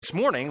this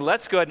morning,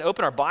 let's go ahead and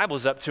open our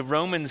Bibles up to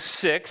Romans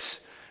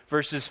 6,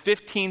 verses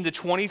 15 to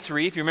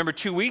 23. If you remember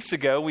 2 weeks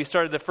ago, we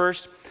started the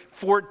first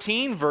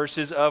 14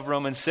 verses of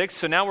Romans 6.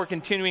 So now we're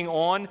continuing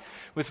on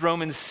with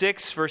Romans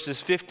 6,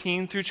 verses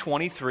 15 through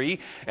 23.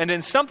 And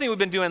then something we've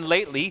been doing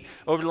lately,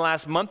 over the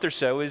last month or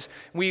so, is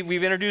we've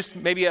introduced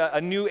maybe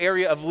a new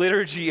area of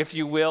liturgy, if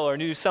you will,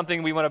 or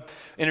something we want to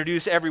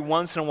introduce every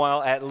once in a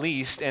while at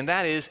least. And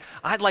that is,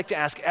 I'd like to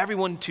ask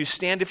everyone to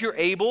stand. If you're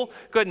able,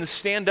 go ahead and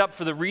stand up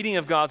for the reading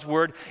of God's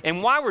Word.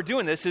 And why we're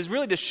doing this is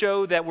really to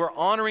show that we're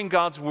honoring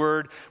God's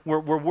Word, we're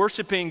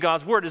worshiping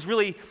God's Word is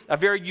really a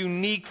very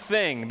unique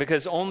thing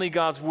because only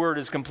God's Word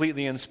is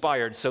completely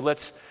inspired. So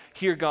let's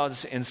hear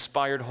God's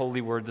inspired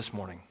holy word this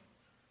morning.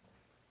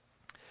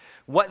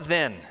 What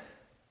then?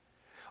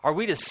 Are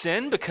we to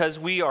sin because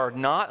we are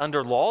not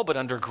under law but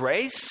under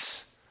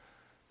grace?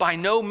 By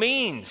no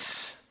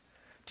means.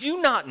 Do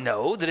you not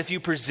know that if you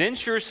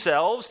present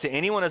yourselves to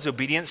anyone as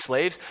obedient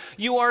slaves,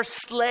 you are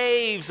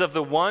slaves of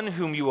the one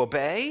whom you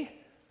obey,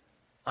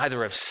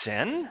 either of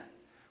sin,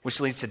 which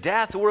leads to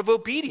death, or of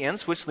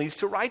obedience, which leads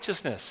to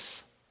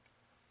righteousness?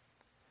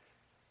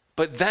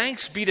 But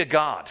thanks be to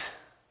God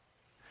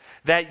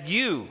that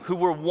you, who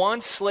were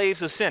once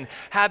slaves of sin,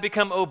 have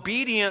become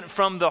obedient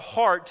from the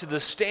heart to the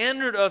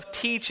standard of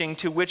teaching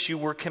to which you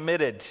were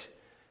committed.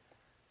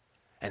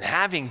 And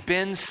having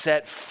been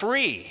set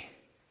free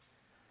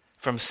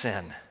from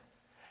sin,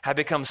 have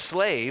become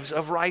slaves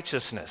of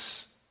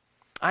righteousness.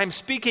 I am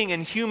speaking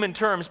in human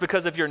terms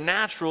because of your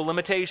natural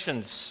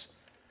limitations.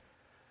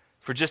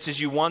 For just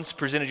as you once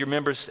presented your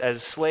members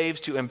as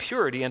slaves to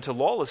impurity and to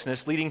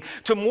lawlessness, leading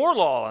to more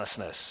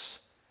lawlessness,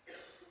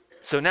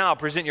 so now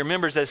present your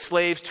members as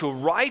slaves to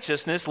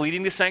righteousness,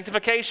 leading to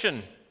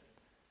sanctification.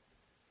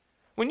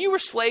 When you were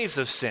slaves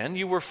of sin,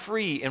 you were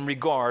free in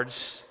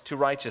regards to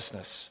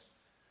righteousness.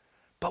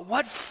 But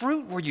what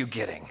fruit were you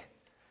getting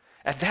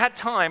at that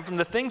time from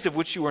the things of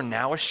which you are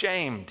now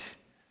ashamed?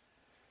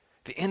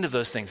 The end of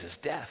those things is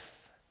death.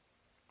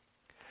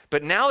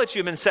 But now that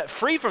you've been set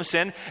free from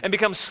sin and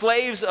become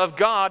slaves of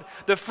God,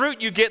 the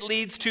fruit you get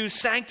leads to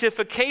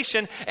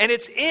sanctification and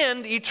its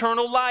end,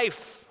 eternal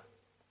life.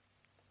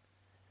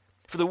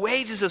 For the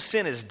wages of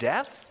sin is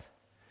death,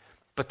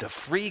 but the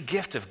free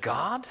gift of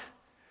God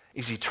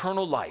is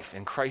eternal life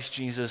in Christ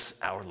Jesus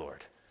our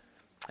Lord.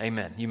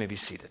 Amen. You may be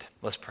seated.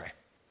 Let's pray.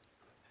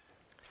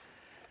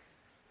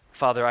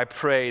 Father, I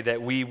pray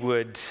that we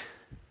would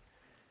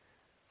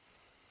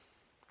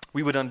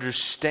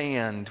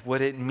understand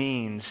what it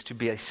means to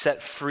be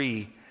set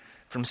free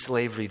from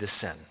slavery to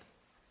sin.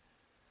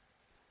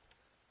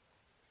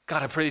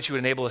 God, I pray that you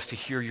would enable us to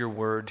hear your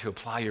word, to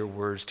apply your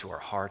words to our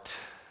heart.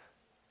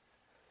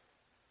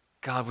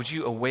 God, would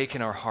you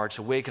awaken our hearts,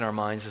 awaken our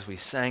minds as we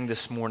sang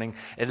this morning,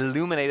 and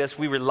illuminate us.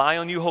 We rely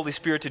on you, Holy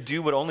Spirit, to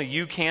do what only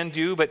you can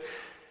do, but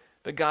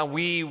God,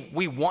 we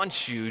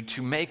want you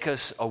to make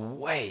us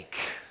awake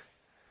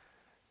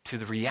to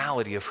the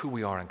reality of who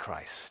we are in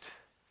Christ.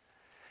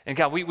 And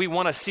God, we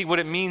want to see what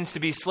it means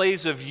to be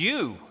slaves of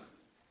you,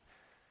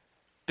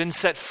 been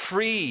set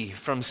free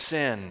from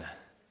sin,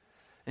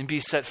 and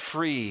be set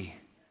free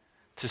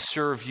to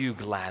serve you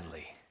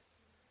gladly.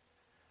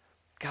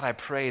 God, I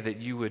pray that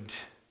you would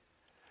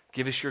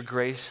give us your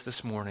grace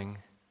this morning,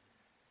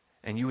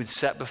 and you would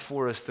set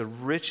before us the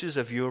riches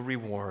of your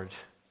reward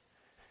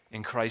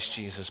in Christ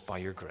Jesus by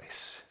your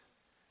grace.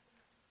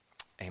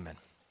 Amen.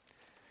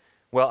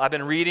 Well, I've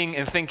been reading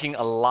and thinking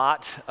a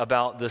lot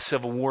about the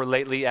Civil War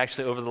lately,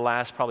 actually over the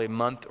last probably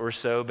month or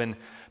so. Been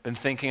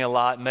thinking a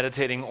lot,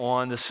 meditating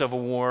on the Civil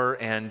War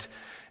and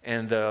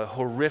the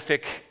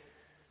horrific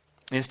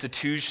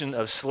institution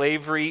of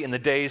slavery in the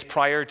days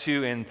prior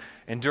to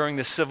and during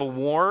the Civil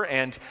War.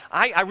 And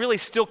I really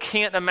still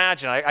can't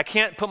imagine. I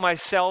can't put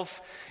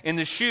myself in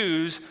the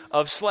shoes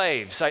of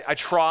slaves. I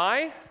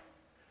try,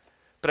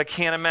 but I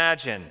can't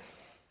imagine.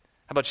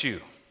 How about you?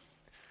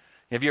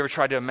 Have you ever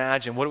tried to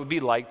imagine what it would be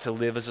like to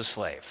live as a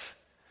slave?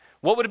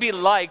 What would it be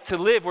like to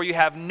live where you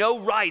have no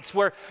rights,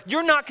 where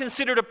you're not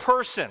considered a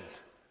person,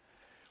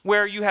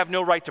 where you have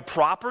no right to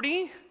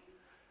property,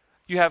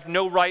 you have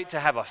no right to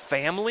have a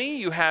family,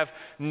 you have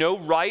no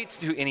right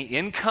to any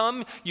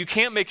income, you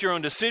can't make your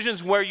own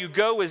decisions, where you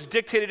go is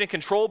dictated and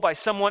controlled by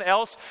someone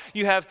else,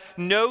 you have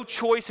no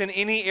choice in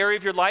any area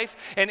of your life.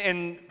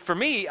 And for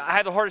me, I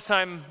had the hardest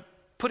time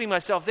putting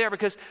myself there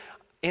because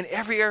in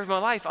every area of my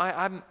life,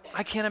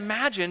 I can't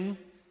imagine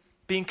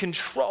being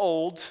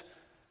controlled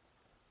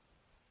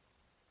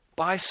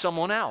by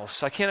someone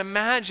else. I can't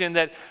imagine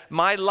that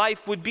my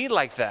life would be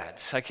like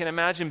that. I can't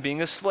imagine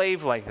being a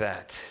slave like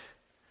that.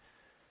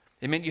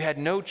 It meant you had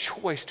no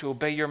choice to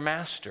obey your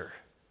master,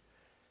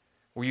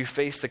 where you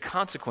face the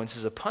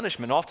consequences of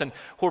punishment, often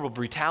horrible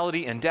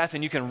brutality and death.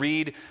 And you can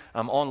read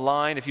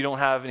online, if you don't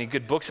have any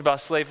good books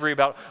about slavery,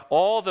 about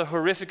all the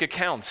horrific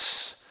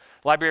accounts.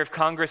 Library of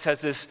Congress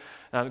has this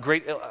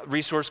great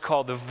resource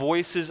called The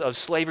Voices of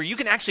Slavery. You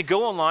can actually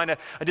go online.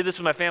 I did this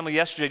with my family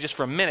yesterday just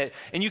for a minute,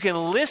 and you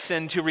can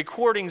listen to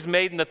recordings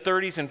made in the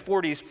 30s and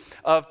 40s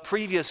of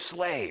previous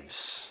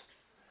slaves.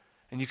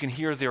 And you can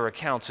hear their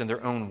accounts in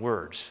their own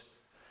words.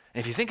 And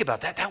if you think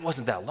about that, that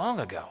wasn't that long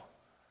ago.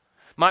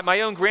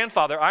 My own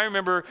grandfather, I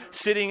remember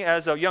sitting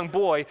as a young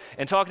boy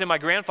and talking to my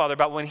grandfather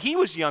about when he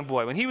was a young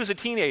boy, when he was a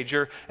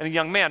teenager and a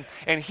young man,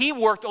 and he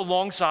worked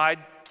alongside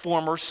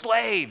former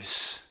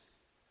slaves.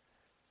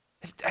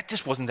 That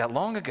just wasn't that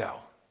long ago.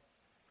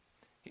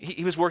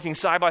 He was working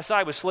side by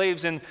side with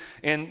slaves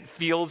in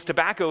fields,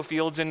 tobacco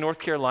fields in North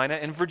Carolina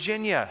and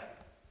Virginia.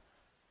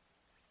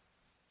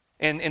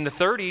 And in the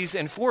 30s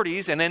and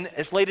 40s, and then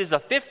as late as the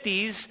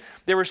 50s,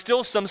 there were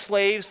still some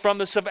slaves from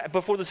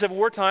before the Civil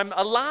War time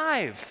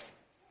alive.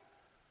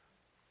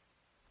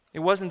 It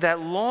wasn't that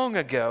long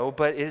ago,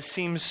 but it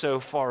seems so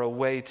far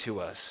away to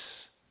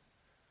us.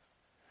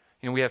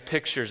 You know, we have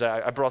pictures.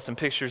 I brought some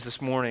pictures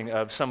this morning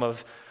of some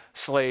of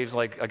slaves,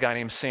 like a guy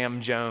named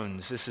Sam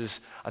Jones. This is,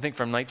 I think,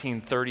 from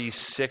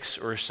 1936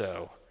 or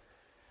so.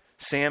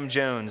 Sam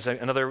Jones,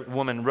 another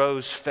woman,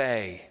 Rose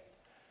Fay.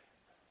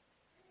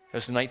 It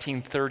was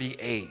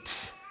 1938.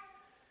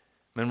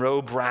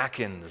 Monroe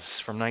Brackens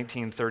from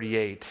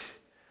 1938.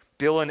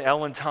 Bill and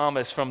Ellen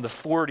Thomas from the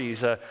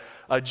 40s,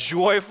 a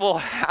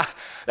joyful,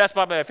 that's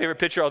probably my favorite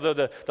picture, although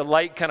the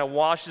light kind of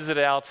washes it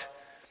out.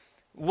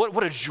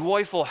 What a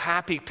joyful,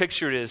 happy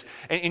picture it is.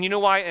 And you know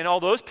why in all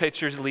those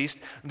pictures, at least,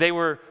 they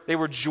were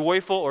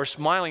joyful or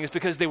smiling? It's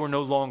because they were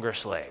no longer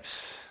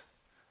slaves.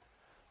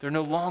 They're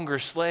no longer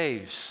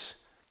slaves.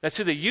 That's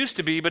who they used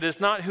to be, but it's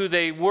not who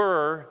they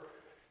were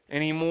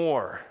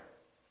anymore.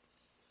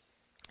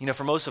 You know,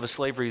 for most of us,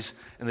 slavery's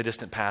in the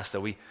distant past,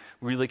 though. We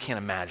really can't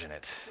imagine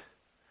it.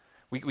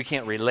 We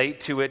can't relate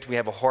to it. We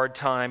have a hard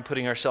time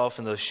putting ourselves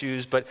in those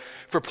shoes. But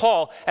for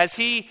Paul, as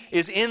he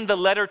is in the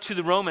letter to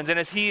the Romans, and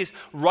as he is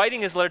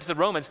writing his letter to the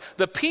Romans,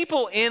 the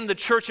people in the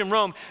church in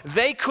Rome,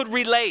 they could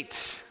relate.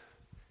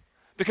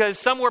 Because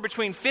somewhere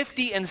between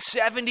 50 and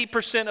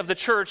 70% of the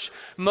church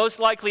most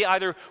likely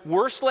either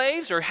were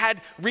slaves or had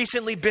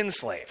recently been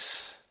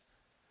slaves.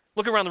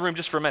 Look around the room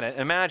just for a minute.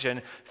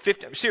 Imagine,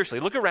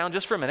 look around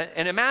just for a minute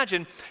and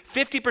imagine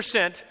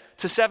 50%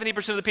 to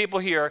 70% of the people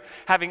here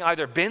having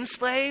either been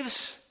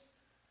slaves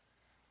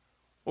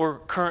or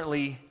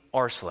currently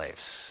are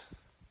slaves.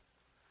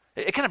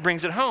 It kind of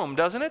brings it home,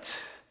 doesn't it?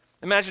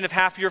 Imagine if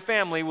half of your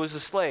family was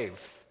a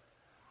slave.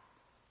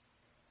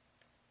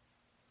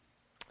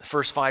 The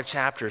first 5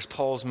 chapters,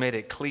 Paul's made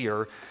it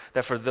clear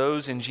that for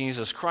those in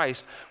Jesus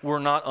Christ, we're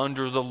not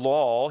under the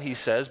law, he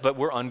says, but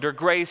we're under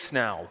grace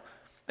now.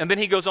 And then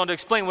he goes on to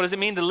explain, what does it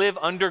mean to live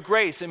under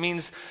grace? It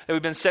means that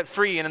we've been set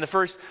free. And in the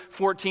first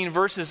 14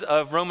 verses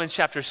of Romans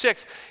chapter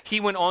 6, he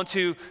went on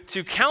to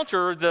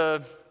counter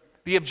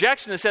the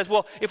objection that says,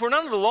 well, if we're not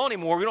under the law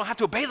anymore, we don't have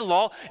to obey the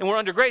law, and we're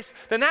under grace,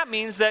 then that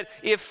means that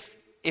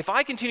if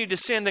I continue to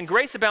sin, then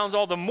grace abounds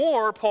all the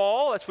more,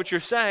 Paul. That's what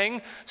you're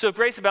saying. So if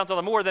grace abounds all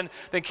the more, then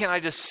can I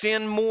just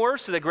sin more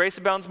so that grace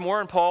abounds more?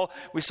 And Paul,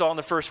 we saw in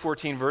the first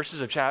 14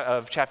 verses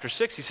of chapter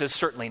 6, he says,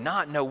 certainly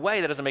not. No way.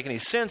 That doesn't make any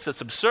sense.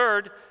 That's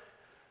absurd.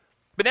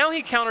 But now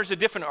he counters a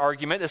different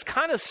argument that's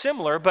kind of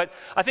similar, but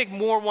I think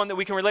more one that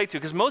we can relate to.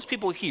 Because most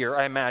people here,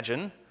 I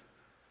imagine,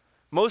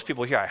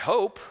 I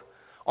hope,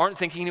 aren't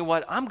thinking, you know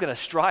what, I'm going to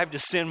strive to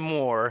sin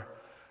more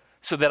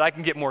so that I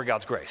can get more of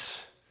God's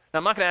grace. Now,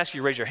 I'm not going to ask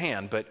you to raise your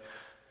hand, but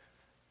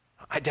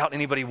I doubt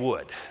anybody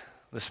would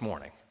this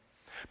morning.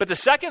 But the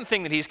second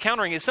thing that he's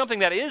countering is something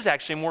that is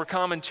actually more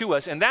common to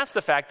us, and that's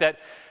the fact that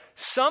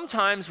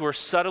sometimes we're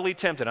subtly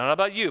tempted. I don't know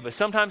about you, but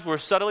sometimes we're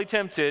subtly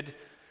tempted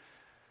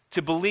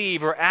to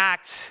believe or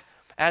act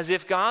as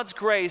if God's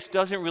grace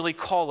doesn't really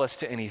call us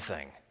to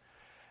anything.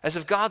 As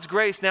if God's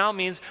grace now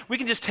means we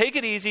can just take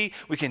it easy,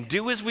 we can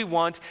do as we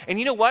want, and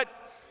you know what?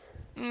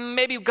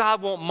 Maybe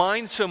God won't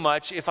mind so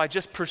much if I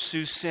just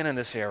pursue sin in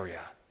this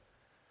area.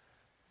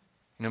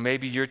 You know,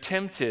 maybe you're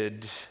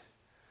tempted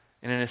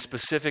in a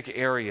specific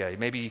area.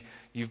 Maybe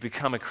you've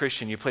become a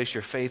Christian, you place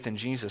your faith in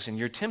Jesus, and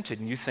you're tempted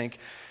and you think,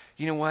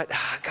 you know what,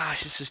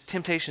 gosh,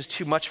 temptation is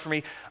too much for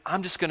me.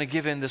 I'm just going to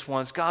give in this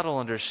once. God will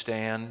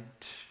understand.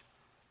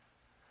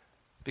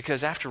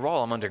 Because after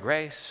all, I'm under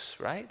grace,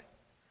 right?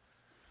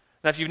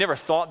 Now, if you've never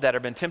thought that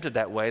or been tempted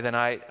that way, then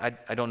I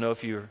don't know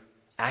if you're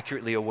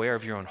accurately aware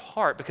of your own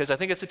heart, because I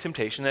think it's a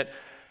temptation that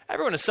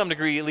everyone to some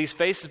degree at least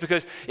faces,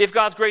 because if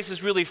God's grace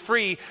is really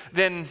free,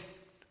 then,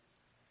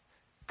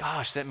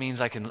 gosh, that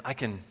means I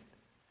can,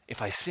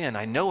 if I sin,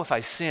 I know if I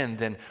sin,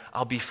 then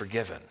I'll be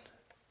forgiven.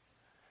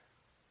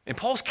 And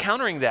Paul's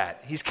countering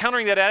that. He's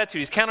countering that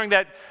attitude. He's countering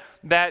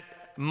that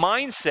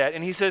mindset.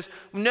 And he says,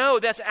 no,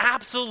 that's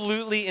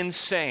absolutely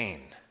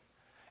insane.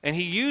 And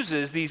he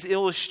uses these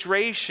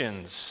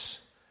illustrations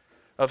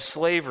of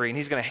slavery. And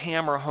he's going to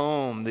hammer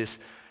home these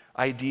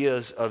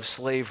ideas of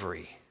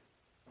slavery.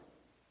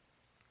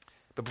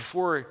 But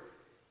before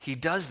he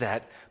does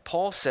that,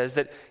 Paul says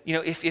that, you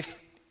know,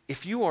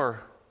 if you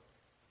are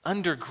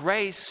under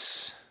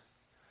grace,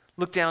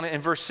 look down in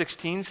verse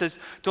 16, says,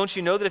 don't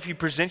you know that if you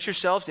present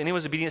yourselves to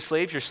anyone's obedient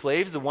slave, your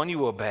slave is the one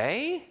you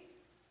obey?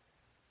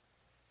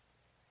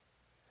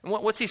 And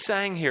what's he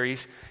saying here?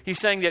 He's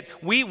saying that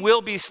we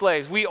will be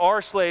slaves. We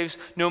are slaves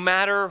no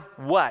matter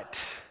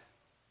what.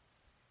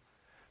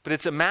 But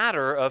it's a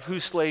matter of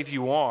whose slave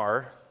you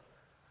are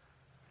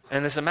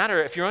And it's a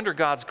matter, if you're under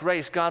God's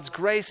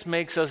grace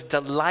makes us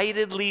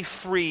delightedly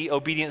free,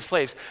 obedient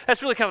slaves.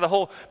 That's really kind of the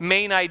whole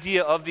main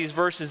idea of these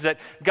verses, that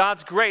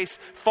God's grace,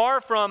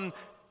 far from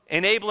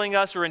enabling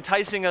us or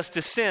enticing us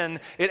to sin,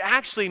 it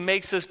actually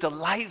makes us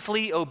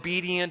delightfully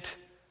obedient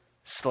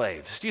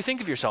slaves. Do you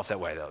think of yourself that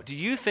way, though? Do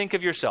you think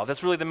of yourself,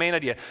 that's really the main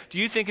idea, do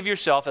you think of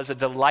yourself as a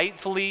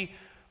delightfully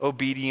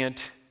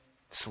obedient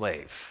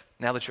slave,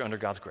 now that you're under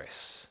God's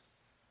grace?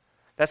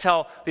 That's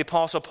how the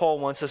Apostle Paul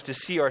wants us to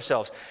see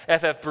ourselves.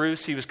 F.F.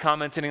 Bruce, he was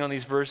commenting on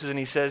these verses, and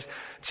he says,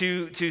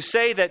 to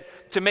say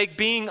that to make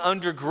being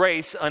under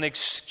grace an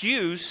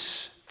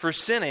excuse for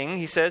sinning,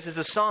 he says, is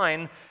a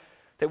sign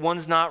that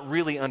one's not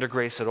really under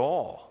grace at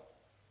all.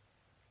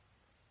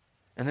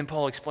 And then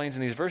Paul explains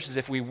in these verses,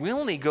 if we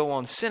willingly go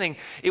on sinning,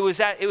 it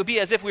would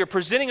be as if we were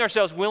presenting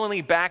ourselves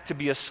willingly back to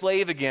be a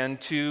slave again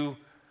to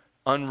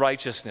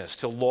unrighteousness,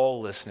 to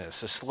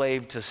lawlessness, a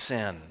slave to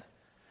sin.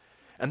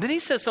 And then he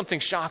says something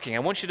shocking. I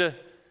want you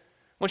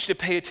to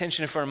pay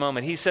attention for a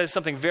moment. He says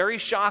something very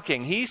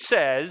shocking. He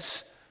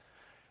says,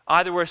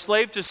 either we're a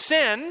slave to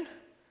sin.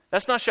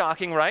 That's not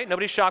shocking, right?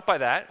 Nobody's shocked by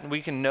that. And we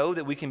can know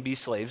that we can be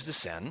slaves to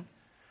sin.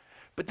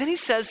 But then he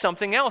says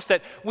something else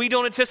that we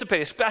don't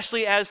anticipate,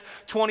 especially as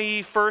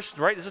 21st,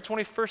 right? Is it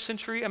 21st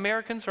century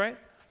Americans, right?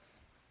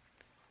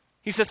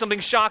 He says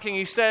something shocking.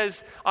 He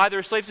says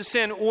either slaves to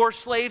sin or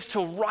slaves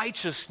to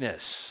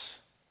righteousness.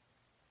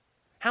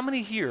 How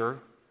many here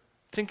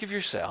think of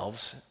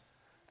yourselves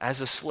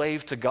as a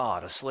slave to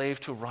God, a slave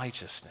to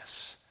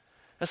righteousness?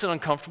 That's an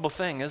uncomfortable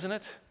thing, isn't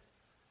it?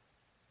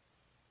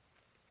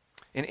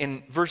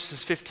 In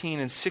verses 15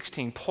 and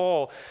 16,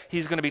 Paul,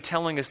 he's going to be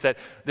telling us that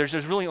there's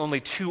really only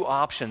two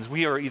options.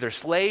 We are either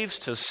slaves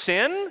to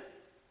sin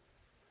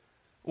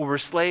or we're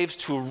slaves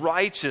to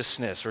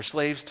righteousness or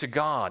slaves to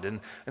God.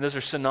 And those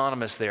are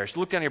synonymous there.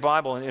 So look down your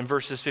Bible in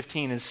verses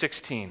 15 and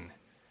 16.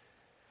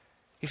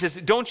 He says,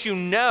 don't you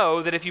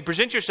know that if you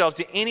present yourselves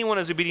to anyone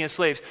as obedient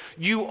slaves,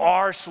 you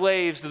are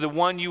slaves to the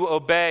one you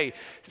obey?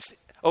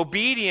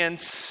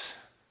 Obedience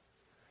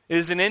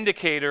is an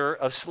indicator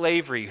of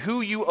slavery. Who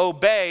you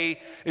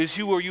obey is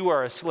who you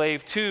are a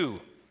slave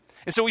to.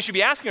 And so we should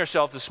be asking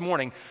ourselves this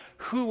morning,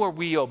 who are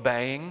we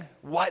obeying?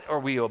 What are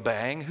we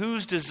obeying?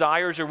 Whose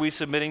desires are we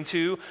submitting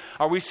to?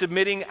 Are we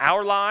submitting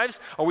our lives?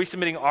 Are we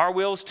submitting our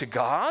wills to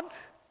God?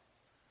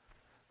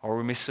 Or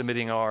are we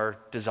submitting our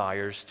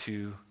desires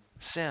to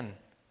sin?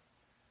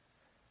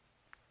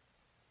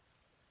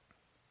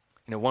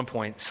 At one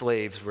point,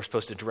 slaves were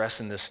supposed to dress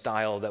in this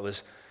style that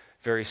was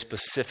very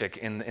specific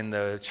in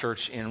the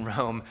church in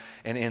Rome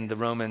and in the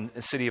Roman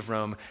city of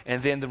Rome.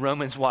 And then the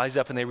Romans wise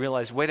up and they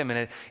realize, wait a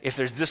minute, if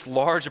there's this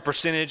large a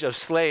percentage of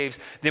slaves,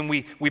 then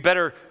we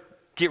better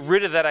get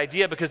rid of that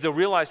idea because they'll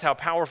realize how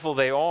powerful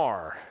they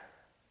are.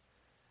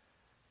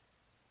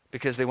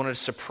 Because they wanted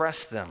to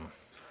suppress them.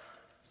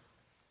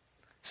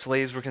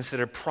 Slaves were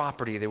considered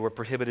property. They were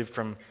prohibited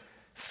from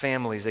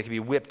families. They could be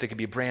whipped, they could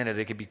be branded,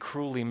 they could be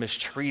cruelly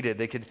mistreated,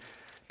 they could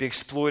be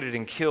exploited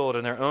and killed,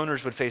 and their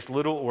owners would face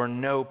little or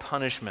no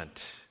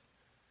punishment.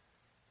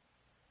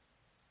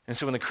 And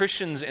so when the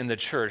Christians in the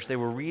church, they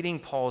were reading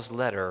Paul's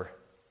letter,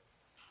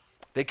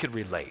 they could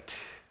relate.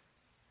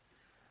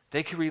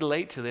 They could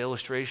relate to the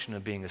illustration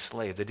of being a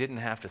slave. They didn't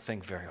have to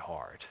think very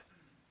hard.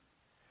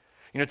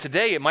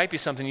 Today it might be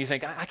something you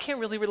think, I can't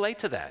really relate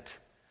to that.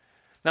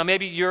 Now,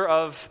 maybe you're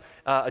of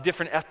a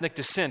different ethnic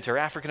descent or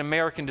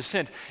African-American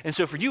descent. And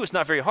so for you, it's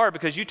not very hard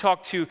because you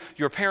talk to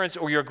your parents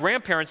or your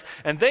grandparents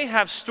and they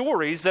have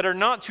stories that are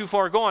not too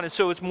far gone. And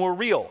so it's more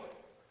real.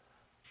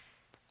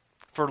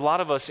 For a lot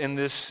of us in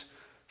this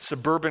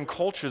suburban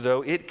culture,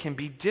 though, it can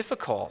be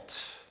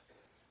difficult.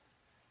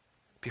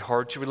 Be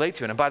hard to relate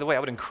to. And by the way,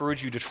 I would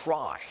encourage you to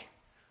try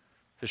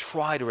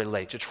to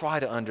relate, to try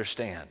to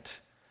understand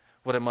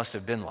what it must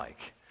have been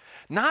like.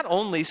 Not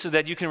only so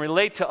that you can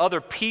relate to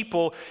other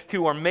people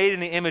who are made in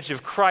the image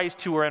of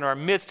Christ, who are in our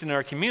midst, in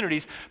our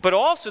communities, but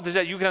also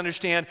that you can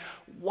understand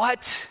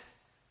what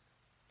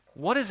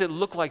does it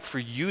look like for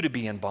you to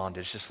be in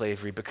bondage to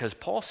slavery? Because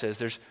Paul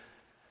says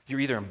you're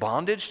either in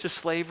bondage to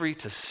slavery,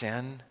 to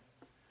sin,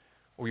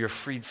 or you're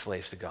freed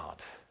slaves to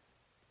God.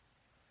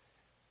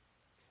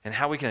 And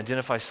how we can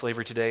identify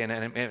slavery today,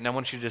 and I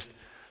want you to just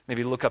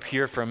maybe look up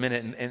here for a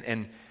minute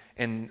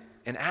and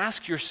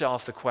ask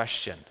yourself the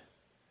question,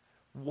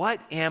 what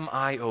am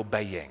I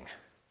obeying?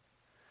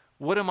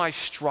 What am I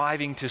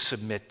striving to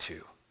submit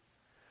to?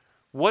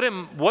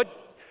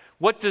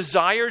 What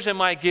desires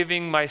am I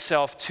giving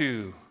myself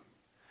to?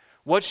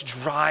 What's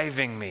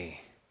driving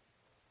me?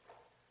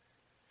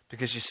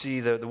 Because you see,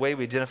 the way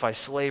we identify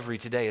slavery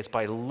today is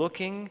by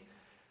looking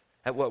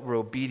at what we're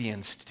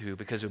obedience to,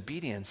 because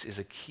obedience is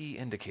a key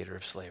indicator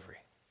of slavery.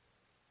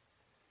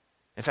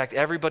 In fact,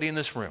 everybody in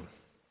this room,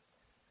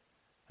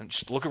 and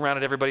just look around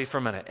at everybody for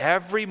a minute.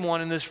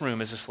 Everyone in this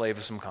room is a slave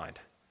of some kind.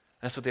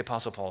 That's what the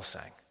Apostle Paul is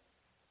saying.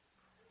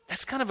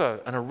 That's kind of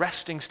an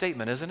arresting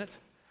statement, isn't it?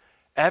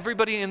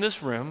 Everybody in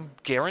this room,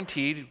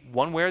 guaranteed,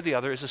 one way or the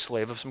other, is a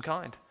slave of some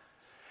kind.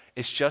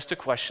 It's just a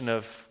question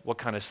of what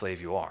kind of slave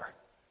you are.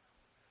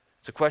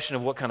 It's a question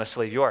of what kind of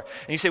slave you are.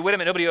 And you say, wait a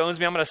minute, nobody owns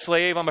me. I'm not a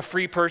slave. I'm a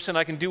free person.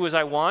 I can do as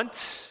I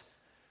want.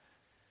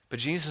 But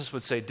Jesus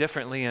would say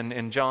differently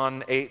in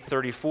John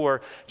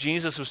 8:34.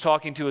 Jesus was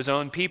talking to his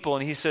own people,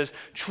 and he says,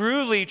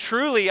 truly,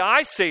 truly,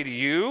 I say to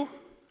you,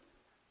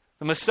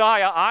 the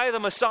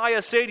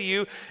Messiah, say to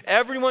you,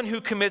 everyone who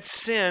commits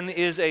sin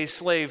is a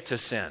slave to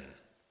sin.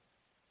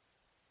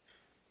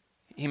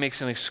 He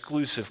makes an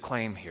exclusive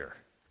claim here.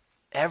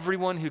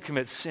 Everyone who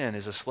commits sin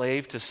is a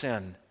slave to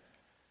sin.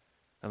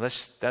 Now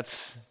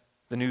that's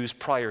the news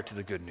prior to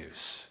the good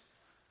news.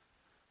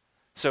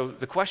 So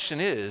the question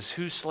is,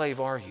 whose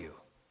slave are you?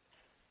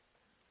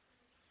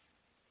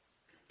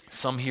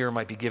 Some here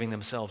might be giving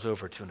themselves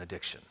over to an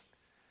addiction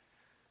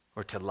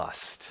or to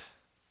lust,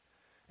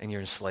 and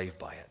you're enslaved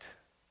by it.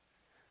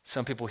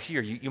 Some people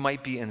here, you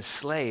might be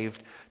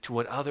enslaved to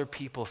what other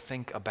people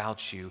think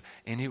about you,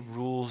 and it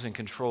rules and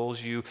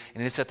controls you,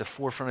 and it's at the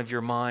forefront of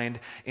your mind,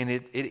 and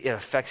it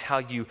affects how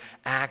you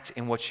act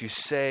and what you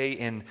say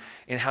and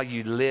how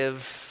you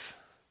live.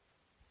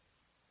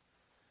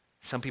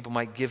 Some people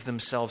might give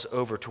themselves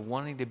over to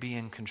wanting to be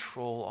in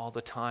control all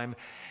the time,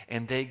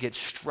 and they get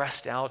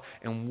stressed out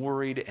and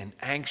worried and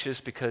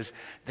anxious because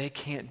they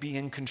can't be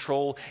in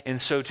control,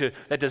 and so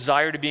that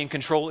desire to be in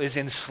control is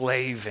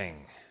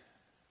enslaving.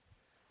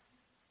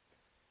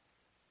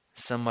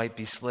 Some might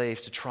be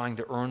slaves to trying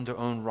to earn their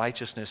own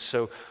righteousness,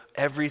 so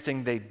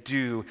everything they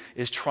do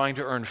is trying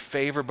to earn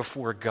favor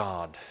before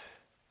God,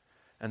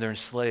 and they're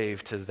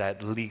enslaved to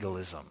that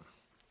legalism,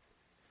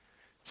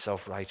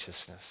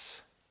 self-righteousness.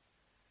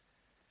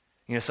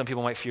 You know, some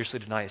people might fiercely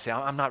deny it, say,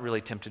 I'm not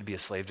really tempted to be a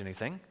slave to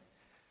anything.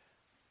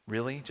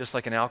 Really? Just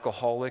like an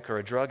alcoholic or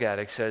a drug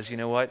addict says, you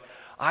know what?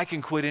 I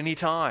can quit any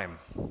time,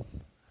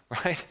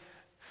 right?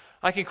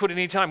 I can quit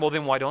any time. Well,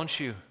 then why don't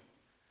you?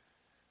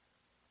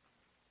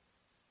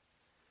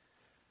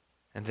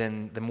 And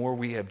then the more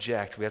we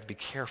object, we have to be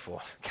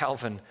careful.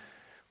 Calvin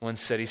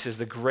once said, he says,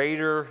 the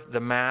greater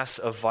the mass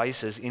of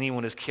vices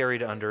anyone is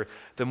carried under,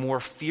 the more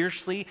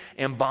fiercely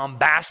and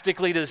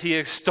bombastically does he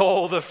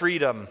extol the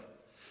freedom.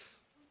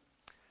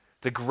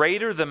 The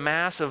greater the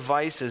mass of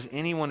vices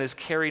anyone is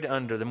carried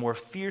under, the more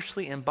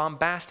fiercely and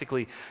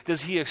bombastically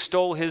does he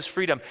extol his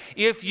freedom.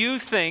 If you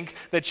think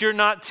that you're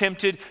not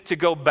tempted to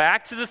go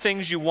back to the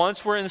things you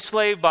once were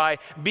enslaved by,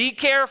 be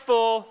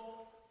careful.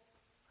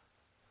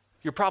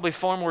 You're probably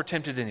far more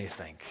tempted than you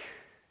think.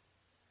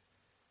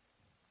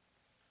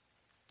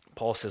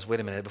 Paul says, wait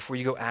a minute, before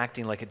you go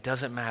acting like it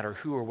doesn't matter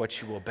who or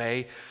what you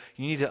obey,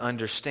 you need to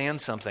understand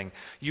something.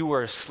 You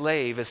are a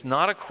slave. It's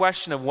not a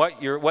question of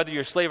whether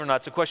you're a slave or not.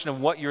 It's a question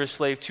of what you're a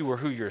slave to or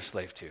who you're a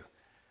slave to.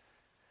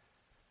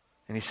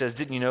 And he says,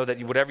 didn't you know that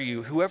whoever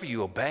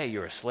you obey,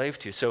 you're a slave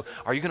to? So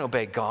are you going to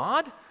obey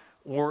God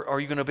or are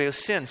you going to obey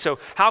sin? So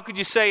how could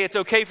you say it's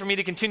okay for me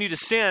to continue to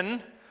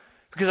sin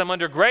because I'm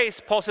under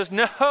grace? Paul says,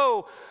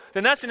 no.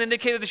 Then that's an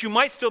indicator that you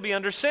might still be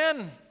under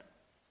sin.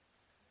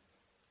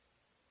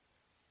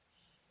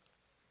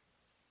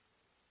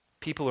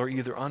 People are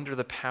either under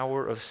the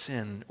power of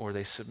sin or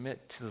they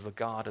submit to the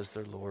God as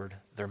their Lord,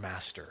 their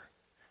master.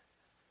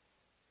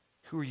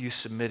 Who are you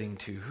submitting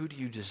to? Who do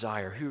you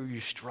desire? Who are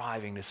you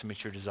striving to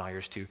submit your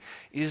desires to?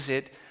 Is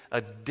it a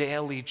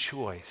daily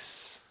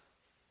choice?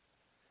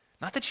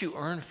 Not that you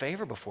earn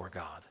favor before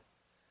God.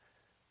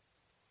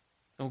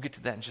 And we'll get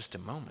to that in just a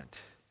moment.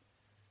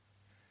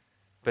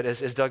 But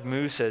as Doug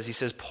Moo says, he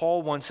says,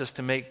 Paul wants us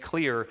to make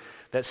clear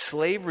that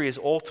slavery is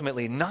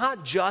ultimately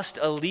not just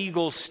a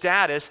legal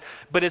status,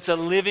 but it's a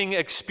living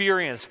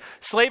experience.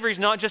 Slavery is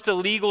not just a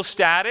legal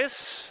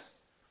status,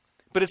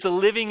 but it's a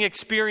living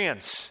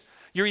experience.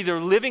 You're either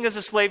living as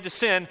a slave to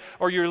sin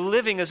or you're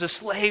living as a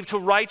slave to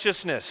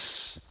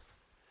righteousness.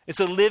 It's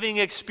a living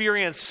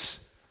experience.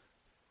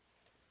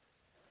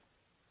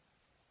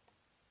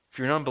 If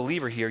you're an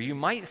unbeliever here, you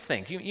might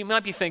think, you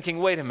might be thinking,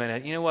 wait a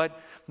minute, you know what?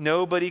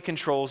 Nobody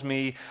controls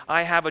me.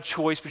 I have a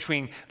choice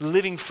between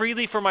living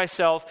freely for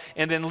myself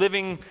and then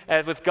living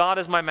with God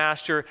as my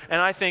master.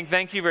 And I think,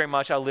 thank you very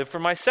much, I'll live for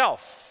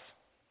myself.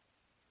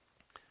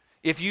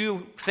 If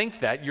you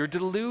think that, you're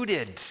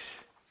deluded.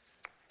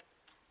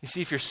 You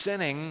see, if you're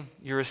sinning,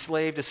 you're a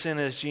slave to sin,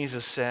 as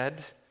Jesus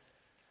said.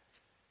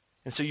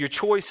 And so your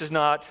choice is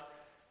not,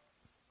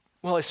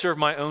 will I serve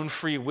my own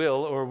free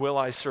will or will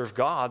I serve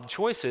God? The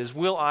choice is,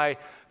 will I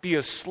be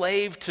a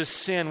slave to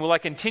sin? Will I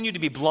continue to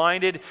be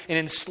blinded and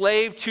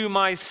enslaved to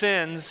my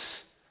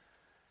sins?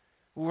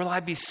 Or will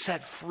I be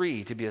set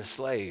free to be a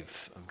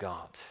slave of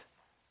God?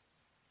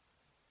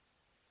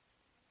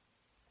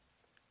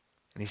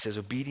 And he says,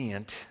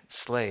 obedient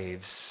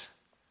slaves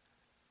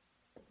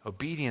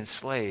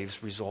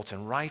result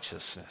in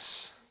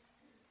righteousness.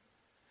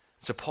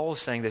 So Paul is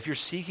saying that if you're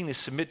seeking to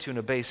submit to and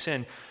obey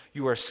sin,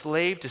 you are a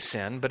slave to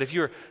sin. But if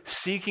you're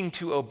seeking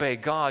to obey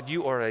God,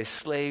 you are a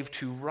slave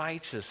to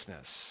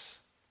righteousness.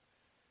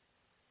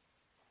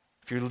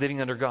 If you're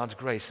living under God's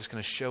grace, it's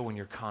going to show in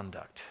your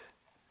conduct.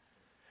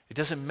 It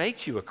doesn't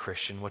make you a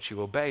Christian. What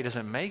you obey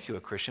doesn't make you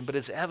a Christian, but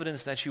it's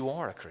evidence that you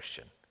are a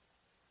Christian.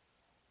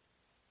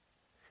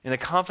 And the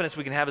confidence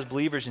we can have as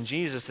believers in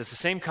Jesus is the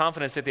same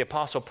confidence that the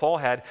Apostle Paul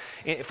had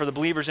for the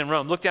believers in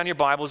Rome. Look down your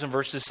Bibles in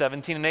verses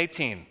 17 and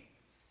 18.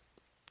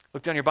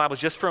 Look down your Bibles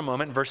just for a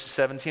moment in verses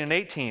 17 and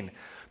 18.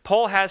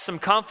 Paul has some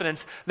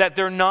confidence that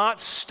they're not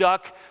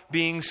stuck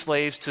being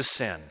slaves to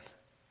sin.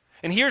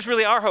 And here's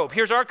really our hope.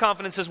 Here's our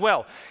confidence as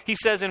well. He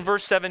says in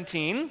verse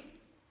 17,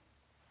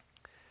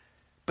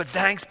 "But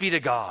thanks be to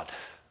God,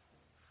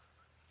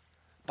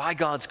 by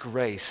God's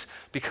grace,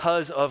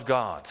 because of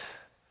God."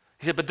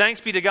 He said, "But thanks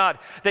be to God,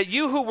 that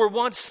you who were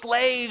once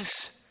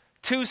slaves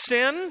to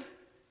sin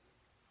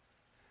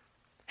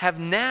have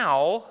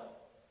now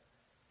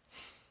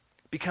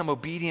become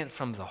obedient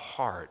from the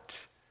heart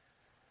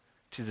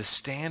to the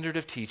standard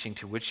of teaching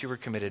to which you were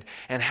committed.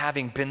 And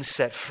having been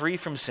set free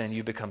from sin,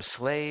 you become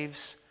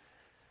slaves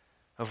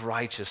of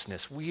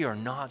righteousness." We are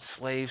not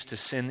slaves to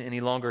sin any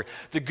longer.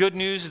 The good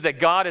news is that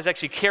God has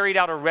actually carried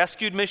out a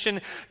rescue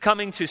mission,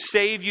 coming to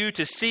save you,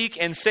 to seek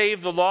and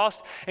save the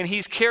lost. And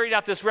He's carried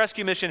out this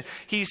rescue mission.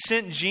 He's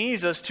sent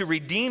Jesus to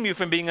redeem you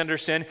from being under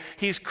sin.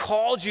 He's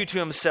called you to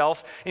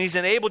Himself, and He's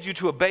enabled you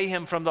to obey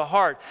Him from the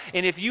heart.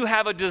 And if you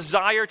have a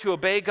desire to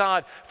obey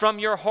God from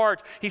your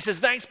heart, He says,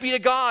 thanks be to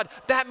God.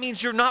 That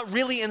means you're not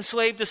really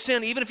enslaved to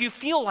sin, even if you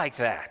feel like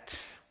that.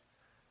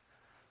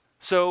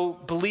 So,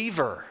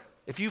 believer,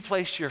 if you've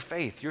placed your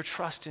faith, your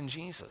trust in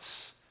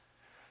Jesus,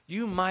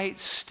 you might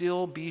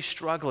still be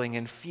struggling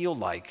and feel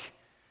like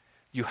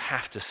you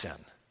have to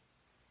sin.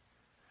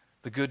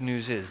 The good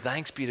news is,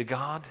 thanks be to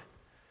God,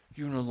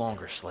 you're no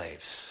longer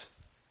slaves.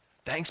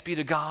 Thanks be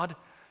to God,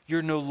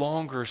 you're no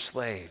longer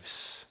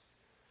slaves.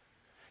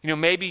 You know,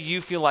 maybe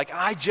you feel like,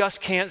 I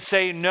just can't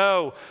say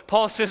no.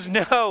 Paul says,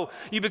 no,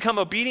 you become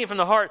obedient from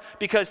the heart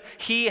because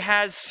He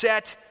has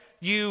set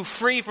you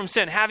free from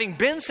sin. Having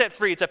been set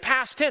free, it's a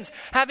past tense.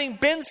 Having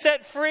been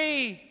set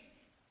free,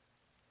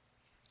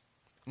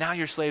 now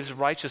you're slaves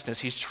of righteousness.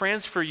 He's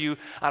transferred you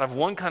out of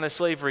one kind of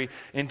slavery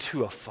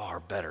into a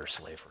far better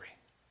slavery.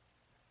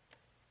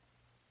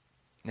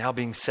 Now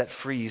being set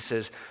free, he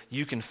says,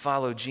 you can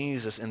follow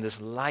Jesus in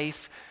this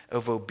life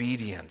of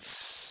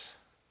obedience.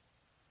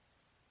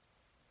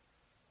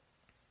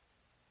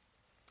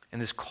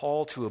 And this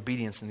call to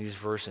obedience in these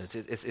verses,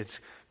 it's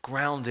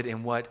grounded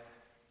in what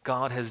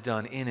God has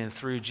done in and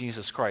through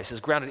Jesus Christ. It's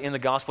grounded in the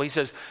gospel. He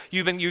says,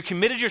 you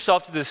committed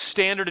yourself to this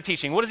standard of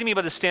teaching. What does he mean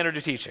by the standard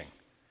of teaching?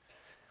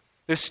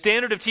 The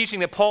standard of teaching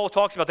that Paul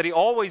talks about, that he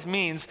always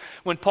means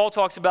when Paul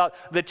talks about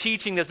the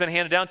teaching that's been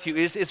handed down to you,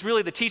 it's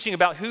really the teaching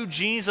about who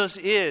Jesus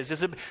is.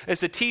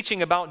 It's the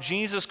teaching about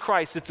Jesus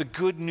Christ. It's the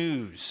good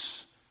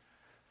news.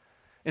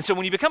 And so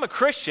when you become a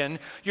Christian,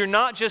 you're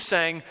not just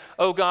saying,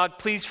 oh God,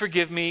 please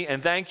forgive me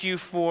and thank you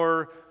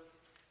for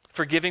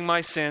forgiving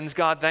my sins.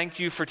 God, thank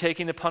you for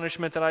taking the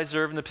punishment that I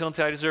deserve and the penalty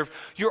that I deserve.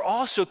 You're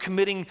also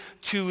committing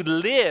to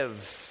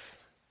live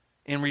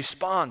in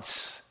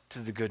response to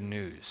the good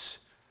news.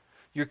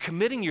 You're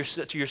committing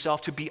to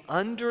yourself to be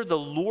under the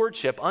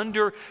lordship,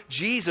 under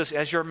Jesus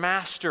as your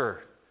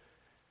master.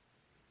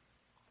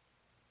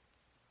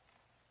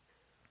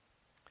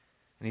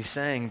 And he's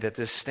saying that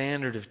this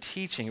standard of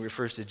teaching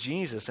refers to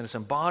Jesus, and it's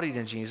embodied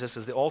in Jesus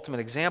as the ultimate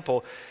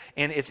example.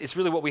 And it's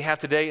really what we have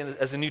today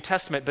as the New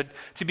Testament. But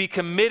to be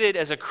committed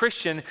as a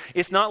Christian,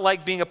 it's not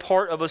like being a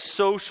part of a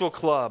social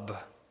club.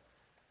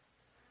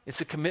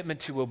 It's a commitment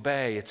to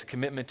obey. It's a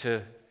commitment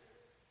to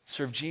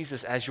serve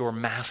Jesus as your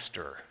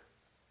master.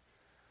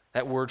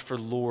 That word for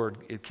Lord,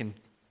 it can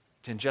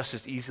just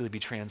as easily be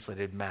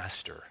translated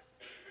master.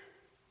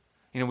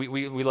 You know,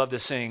 we love to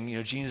sing, you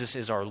know, Jesus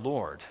is our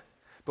Lord.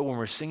 But when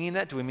we're singing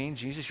that, do we mean,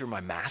 Jesus, you're my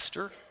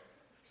master?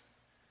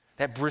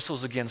 That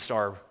bristles against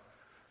our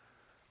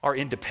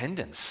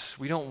independence.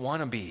 We don't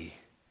want to be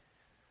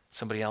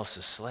somebody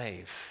else's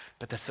slave,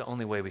 but that's the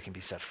only way we can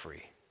be set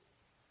free.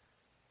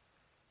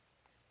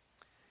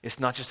 It's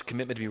not just a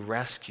commitment to be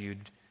rescued.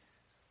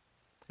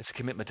 It's a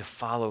commitment to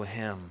follow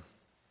him.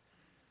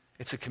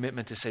 It's a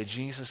commitment to say,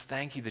 Jesus,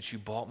 thank you that you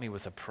bought me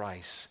with a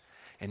price,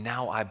 and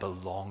now I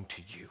belong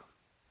to you.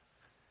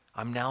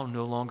 I'm now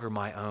no longer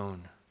my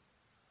own.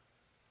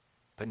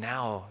 But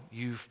now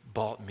you've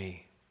bought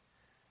me.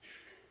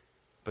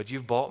 But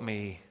you've bought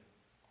me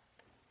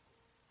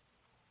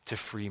to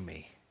free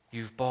me.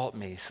 You've bought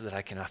me so that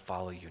I can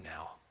follow you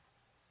now.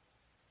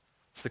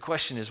 So the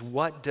question is,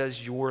 what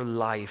does your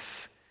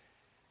life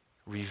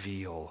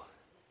reveal?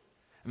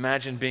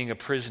 Imagine being a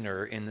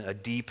prisoner in a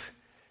deep,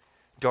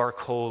 dark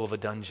hole of a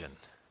dungeon.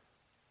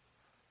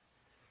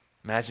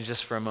 Imagine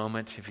just for a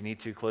moment, if you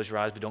need to, close your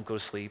eyes, but don't go to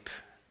sleep.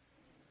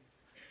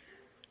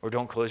 Or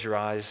don't close your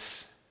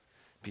eyes.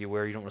 Be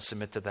aware you don't want to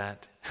submit to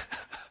that.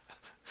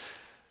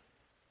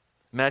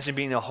 Imagine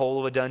being in a hole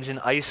of a dungeon,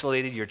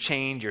 isolated, you're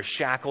chained, you're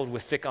shackled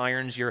with thick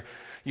irons, you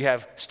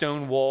have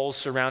stone walls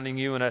surrounding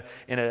you and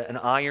an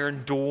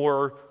iron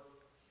door.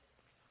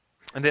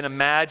 And then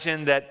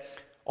imagine that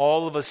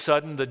all of a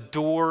sudden the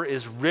door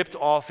is ripped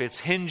off its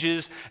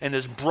hinges and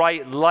this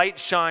bright light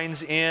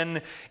shines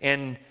in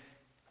and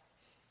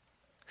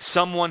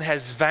Someone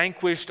has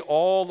vanquished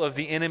all of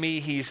the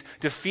enemy. He's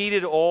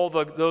defeated all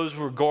those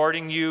who are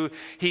guarding you.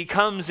 He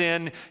comes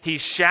in, he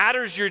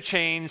shatters your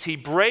chains, he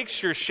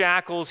breaks your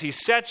shackles, he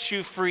sets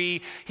you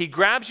free, he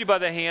grabs you by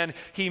the hand,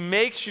 he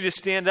makes you to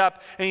stand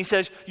up, and he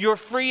says, "You're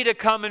free to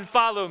come and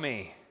follow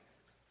me."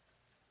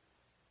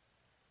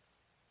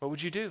 What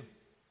would you do?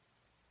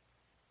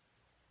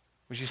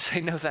 Would you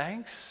say no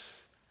thanks?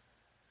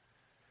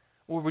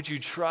 Or would you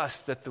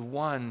trust that the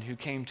one who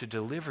came to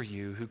deliver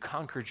you, who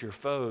conquered your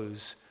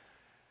foes,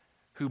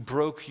 who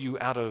broke you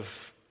out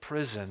of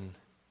prison,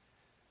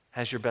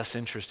 has your best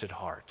interest at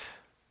heart?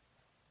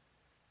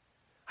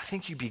 I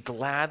think you'd be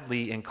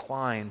gladly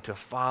inclined to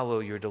follow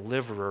your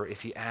deliverer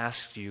if he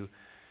asked you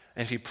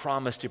and if he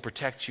promised to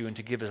protect you and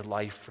to give his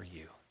life for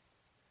you.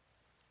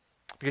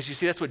 Because you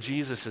see, that's what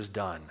Jesus has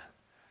done.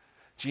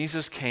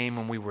 Jesus came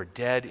when we were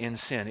dead in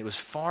sin. It was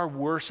far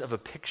worse of a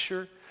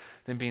picture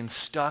than being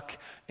stuck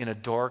in a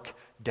dark,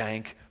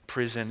 dank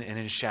prison and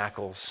in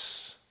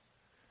shackles.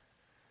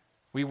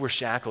 We were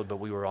shackled, but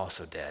we were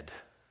also dead.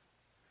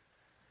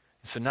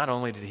 So not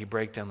only did he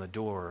break down the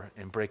door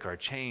and break our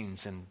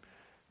chains and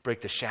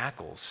break the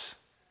shackles,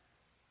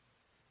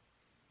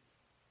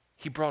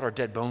 he brought our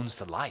dead bones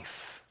to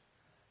life.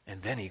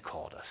 And then he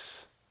called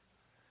us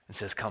and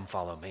says, "Come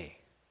follow me."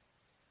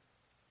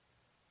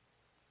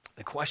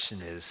 The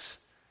question is,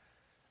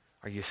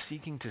 are you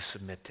seeking to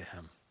submit to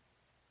him?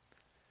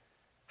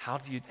 How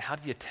do you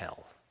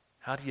tell?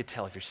 How do you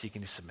tell if you're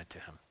seeking to submit to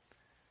him?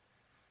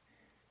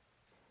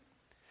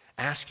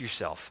 Ask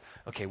yourself,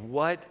 okay,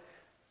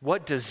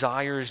 what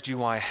desires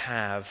do I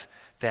have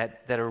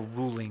that are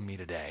ruling me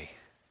today?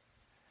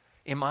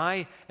 Am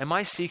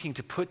I seeking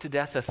to put to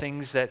death the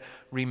things that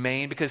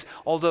remain? Because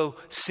although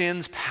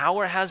sin's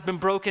power has been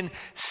broken,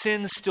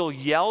 sin still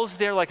yells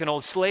there like an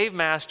old slave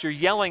master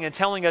yelling and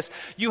telling us,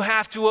 "You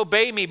have to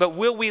obey me." But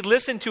will we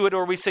listen to it,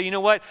 or we say, "You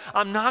know what?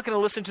 I'm not going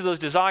to listen to those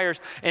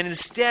desires, and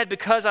instead,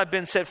 because I've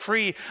been set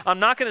free, I'm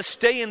not going to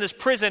stay in this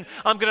prison.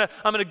 I'm going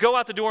to go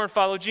out the door and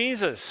follow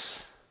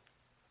Jesus."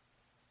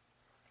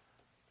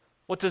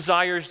 What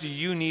desires do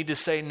you need to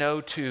say no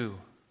to?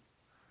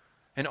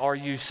 And are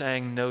you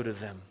saying no to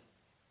them?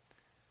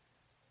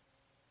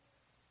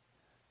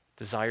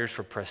 Desires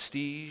for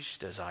prestige,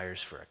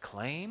 desires for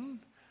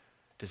acclaim,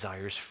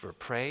 desires for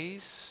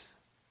praise,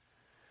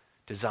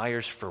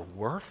 desires for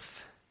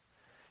worth.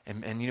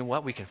 And you know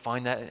what? We can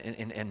find that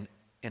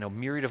in a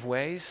myriad of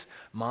ways.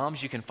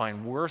 Moms, you can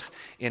find worth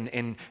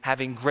in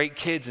having great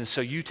kids. And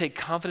so you take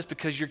confidence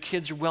because your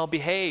kids are well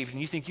behaved and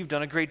you think you've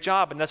done a great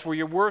job and that's where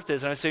your worth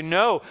is. And I say,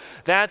 no,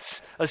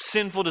 that's a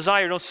sinful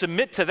desire. Don't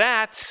submit to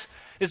that.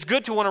 It's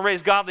good to want to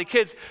raise godly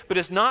kids, but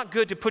it's not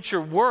good to put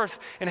your worth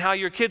in how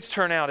your kids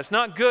turn out. It's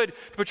not good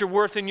to put your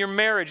worth in your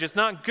marriage. It's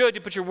not good to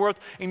put your worth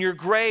in your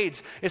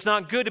grades. It's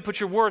not good to put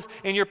your worth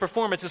in your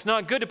performance. It's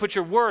not good to put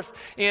your worth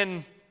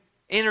in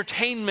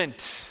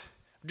entertainment,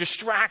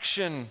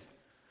 distraction.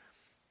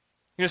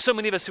 You know, so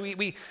many of us,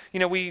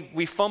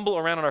 we fumble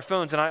around on our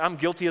phones, and I'm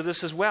guilty of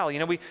this as well. You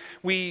know,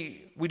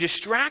 we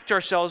distract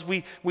ourselves,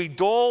 we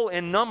dull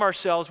and numb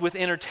ourselves with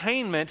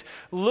entertainment,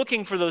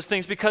 looking for those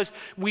things because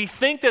we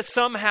think that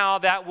somehow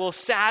that will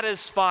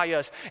satisfy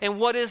us. And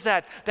what is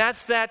that?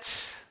 That's that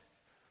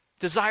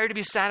desire to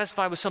be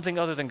satisfied with something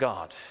other than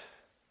God.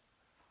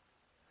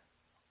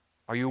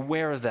 Are you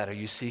aware of that? Are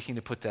you seeking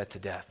to put that to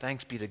death?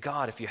 Thanks be to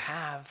God if you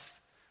have.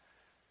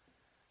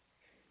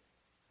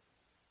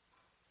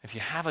 If you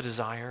have a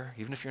desire,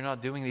 even if you're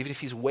not doing it, even if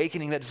he's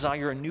awakening that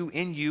desire anew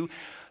in you,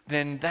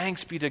 then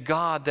thanks be to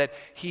God that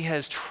he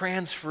has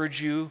transferred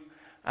you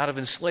out of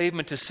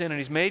enslavement to sin and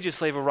he's made you a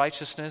slave of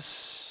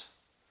righteousness.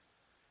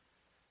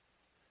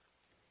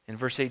 In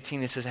verse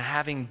 18 it says,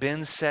 having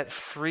been set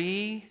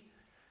free,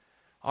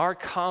 our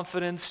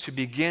confidence to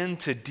begin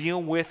to deal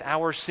with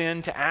our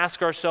sin, to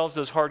ask ourselves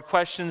those hard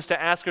questions,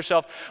 to ask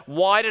ourselves,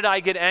 why did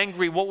I get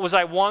angry? What was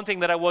I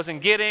wanting that I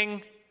wasn't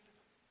getting?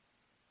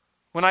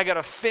 When I got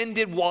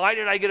offended, why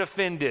did I get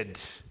offended?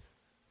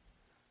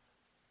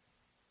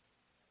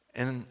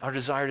 And our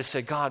desire to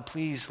say, God,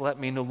 please let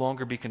me no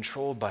longer be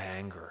controlled by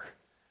anger,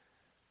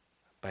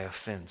 by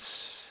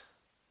offense.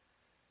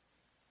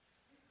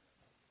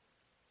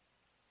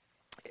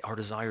 Our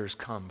desires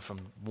come from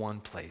one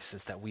place,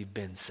 is that we've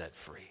been set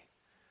free.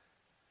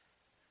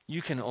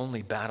 You can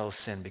only battle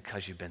sin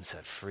because you've been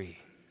set free.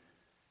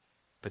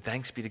 But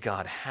thanks be to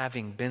God,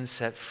 having been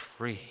set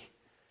free,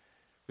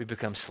 we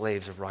become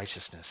slaves of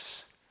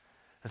righteousness.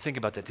 And think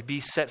about that. To be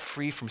set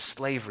free from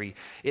slavery,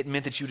 it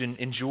meant that you'd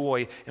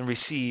enjoy and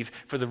receive,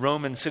 for the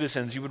Roman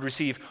citizens, you would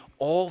receive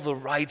all the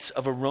rights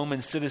of a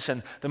Roman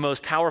citizen, the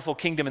most powerful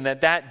kingdom. And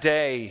that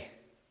day,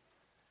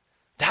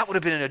 that would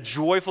have been a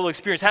joyful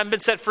experience. Haven't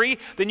been set free?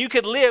 Then you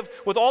could live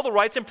with all the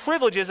rights and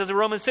privileges as a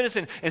Roman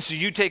citizen. And so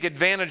you take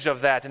advantage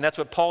of that. And that's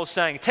what Paul's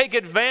saying. Take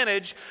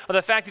advantage of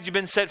the fact that you've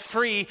been set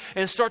free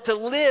and start to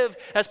live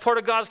as part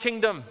of God's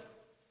kingdom.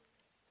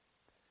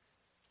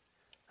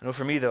 I know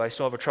for me, though, I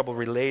still have trouble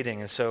relating.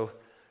 And so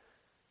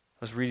I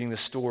was reading the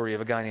story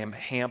of a guy named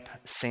Hamp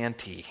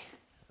Santee,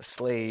 a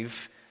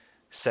slave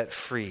set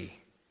free.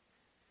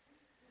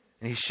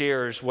 And he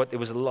shares what it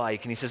was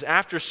like. And he says,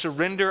 after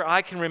surrender,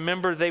 I can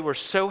remember they were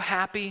so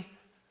happy.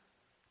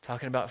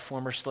 Talking about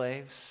former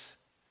slaves.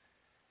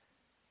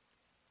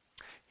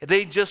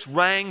 They just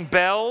rang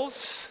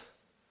bells,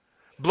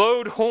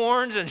 blowed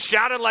horns, and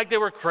shouted like they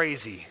were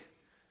crazy.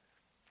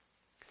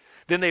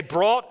 Then they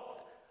brought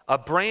a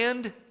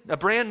brand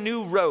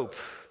new rope.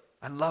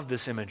 I love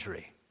this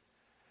imagery.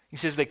 He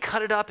says they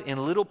cut it up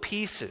in little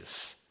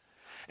pieces,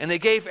 and they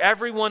gave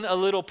everyone a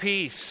little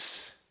piece.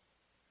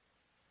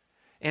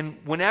 And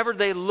whenever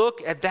they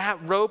look at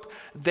that rope,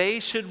 they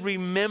should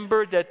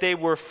remember that they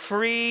were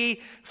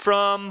free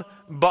from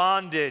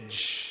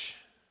bondage.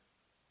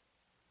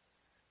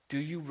 Do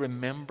you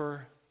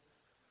remember?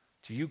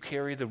 Do you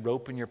carry the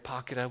rope in your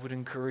pocket? I would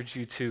encourage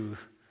you to.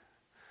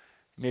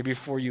 Maybe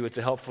for you it's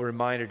a helpful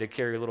reminder to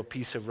carry a little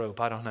piece of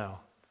rope. I don't know.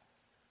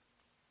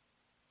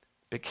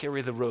 But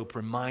carry the rope,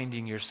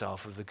 reminding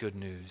yourself of the good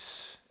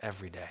news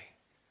every day.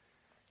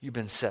 You've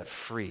been set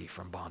free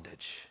from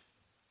bondage.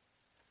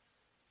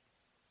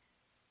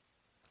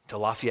 To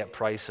Lafayette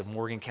Price of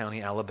Morgan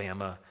County,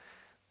 Alabama,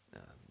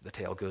 the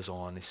tale goes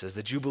on. He says,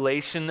 the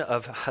jubilation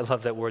of, I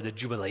love that word, the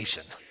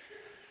jubilation.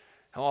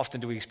 How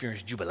often do we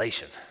experience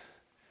jubilation?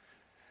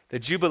 The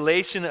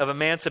jubilation of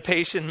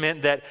emancipation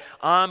meant that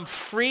I'm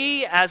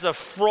free as a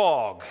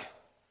frog,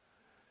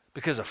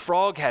 because a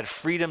frog had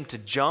freedom to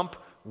jump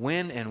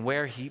when and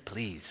where he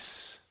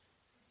pleased.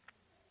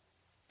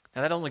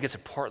 Now that only gets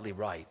it partly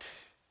right.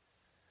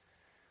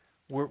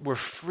 We're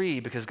free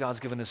because God's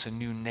given us a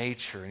new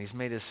nature and He's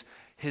made us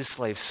His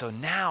slaves. So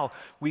now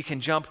we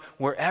can jump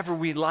wherever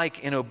we like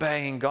in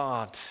obeying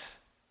God.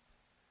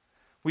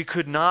 We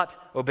could not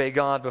obey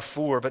God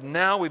before, but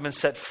now we've been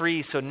set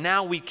free, so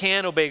now we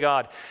can obey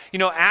God. You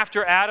know,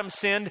 after Adam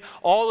sinned,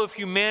 all of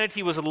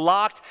humanity was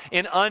locked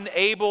and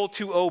unable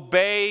to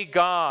obey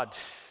God.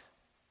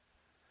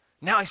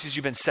 Now He says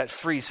you've been set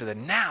free so that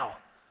now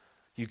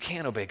you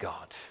can obey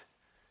God.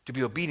 To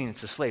be obedient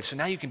is a slave. So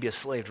now you can be a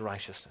slave to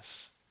righteousness.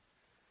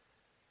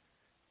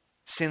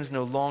 Sin's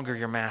no longer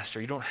your master.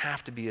 You don't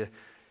have to be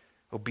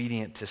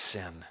obedient to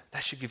sin.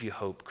 That should give you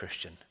hope,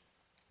 Christian.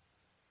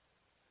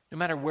 No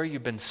matter where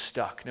you've been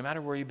stuck, no matter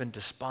where you've been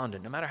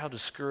despondent, no matter how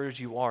discouraged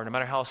you are, no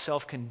matter how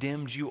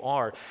self-condemned you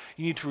are,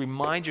 you need to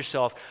remind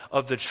yourself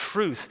of the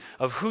truth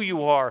of who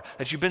you are,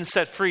 that you've been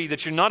set free,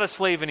 that you're not a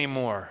slave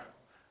anymore.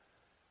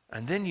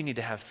 And then you need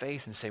to have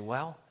faith and say,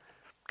 well,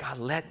 God,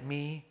 let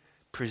me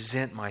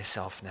present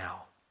myself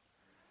now.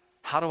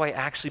 How do I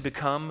actually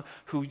become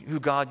who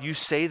God, you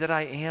say that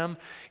I am?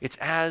 It's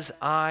as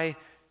I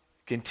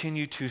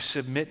continue to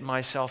submit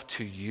myself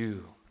to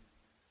you.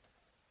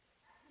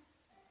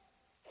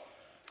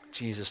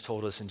 Jesus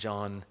told us in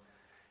John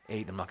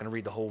 8, I'm not going to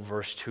read the whole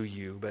verse to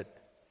you, but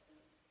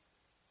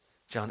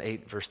John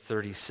 8, verse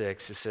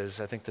 36, it says,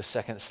 I think the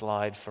second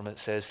slide from it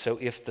says, so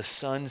if the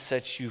Son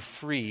sets you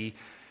free,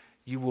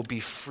 you will be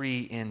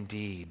free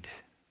indeed.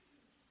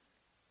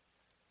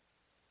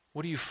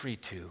 What are you free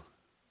to?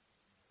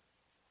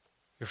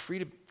 You're free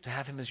to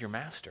have Him as your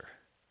master.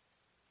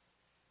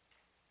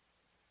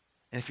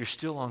 And if you're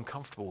still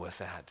uncomfortable with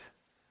that,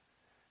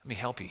 let me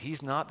help you.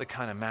 He's not the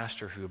kind of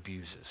master who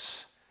abuses.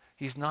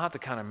 He's not the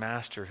kind of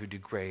master who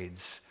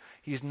degrades.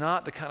 He's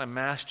not the kind of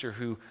master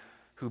who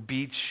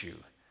beats you.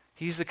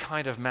 He's the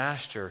kind of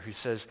master who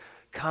says,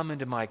 come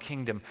into my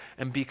kingdom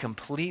and be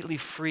completely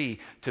free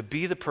to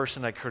be the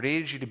person I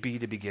created you to be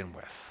to begin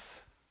with.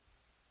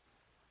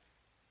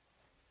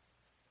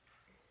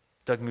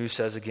 Doug Moo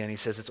says again, he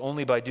says, it's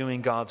only by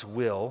doing God's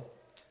will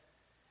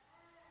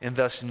and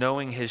thus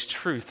knowing His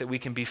truth that we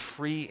can be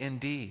free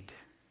indeed.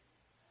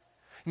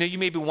 You know, you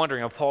may be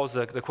wondering, I'll pause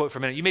the quote for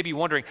a minute. You may be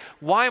wondering,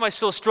 why am I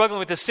still struggling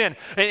with this sin?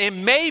 And it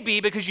may be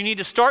because you need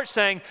to start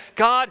saying,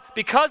 God,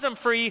 because I'm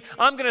free,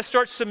 I'm going to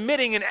start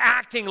submitting and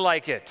acting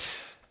like it.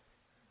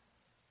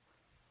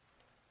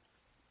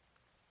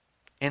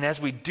 And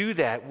as we do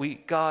that,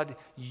 God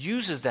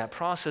uses that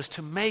process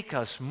to make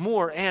us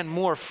more and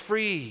more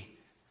free.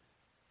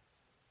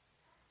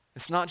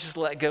 It's not just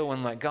let go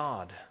and let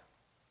God.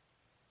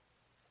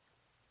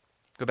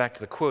 Go back to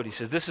the quote. He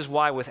says, this is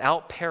why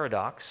without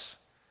paradox,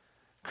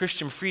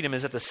 Christian freedom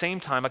is at the same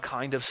time a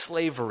kind of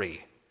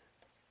slavery.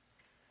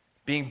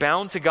 Being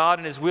bound to God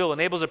and His will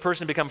enables a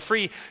person to become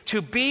free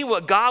to be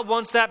what God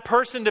wants that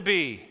person to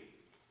be.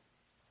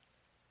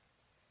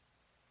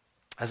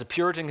 As a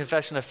Puritan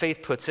confession of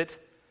faith puts it,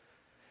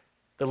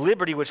 the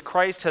liberty which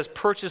Christ has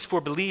purchased for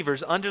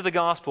believers under the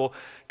gospel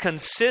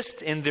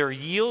consists in their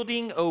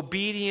yielding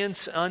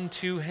obedience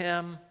unto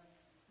Him.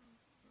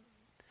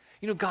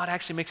 You know, God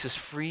actually makes us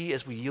free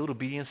as we yield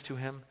obedience to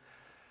Him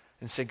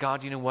and say,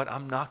 God, you know what?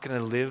 I'm not going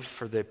to live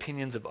for the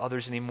opinions of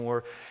others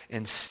anymore.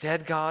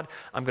 Instead, God,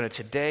 I'm going to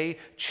today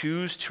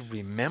choose to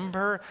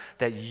remember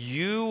that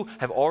you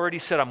have already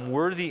said I'm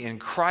worthy in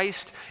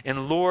Christ.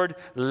 And Lord,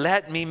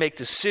 let me make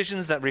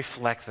decisions that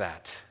reflect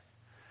that.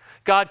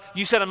 God,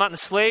 you said I'm not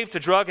enslaved to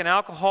drug and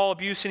alcohol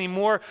abuse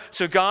anymore.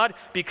 So God,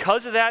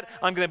 because of that,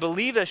 I'm going to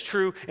believe that's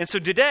true. And so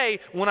today,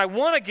 when I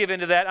want to give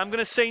into that, I'm going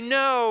to say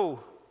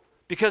no,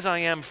 because I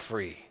am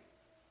free.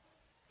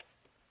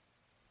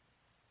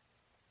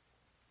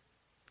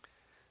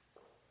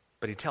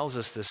 But he tells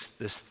us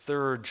this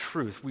third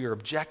truth. We are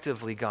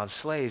objectively God's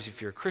slaves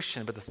if you're a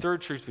Christian, but the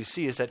third truth we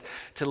see is that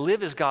to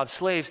live as God's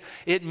slaves,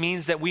 it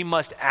means that we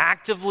must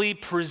actively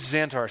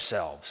present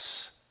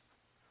ourselves.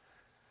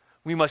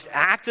 We must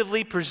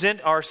actively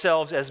present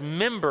ourselves as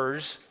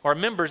members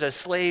as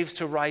slaves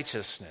to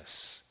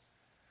righteousness.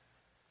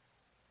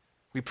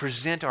 We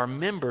present our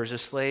members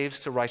as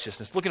slaves to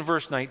righteousness. Look in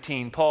verse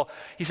 19. Paul,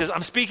 he says,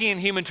 I'm speaking in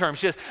human terms.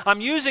 He says,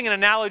 I'm using an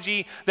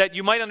analogy that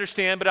you might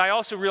understand, but I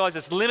also realize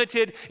it's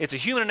limited. It's a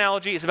human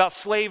analogy. It's about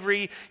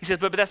slavery. He says,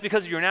 but that's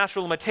because of your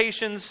natural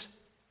limitations.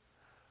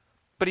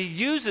 But he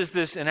uses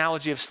this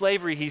analogy of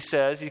slavery, he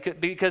says,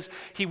 because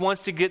he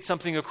wants to get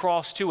something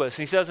across to us.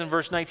 And he says in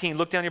verse 19,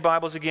 look down your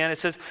Bibles again. It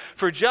says,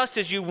 for just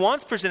as you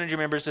once presented your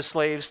members as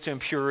slaves to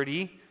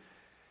impurity,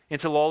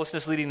 into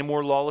lawlessness leading to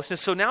more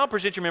lawlessness, so now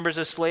present your members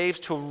as slaves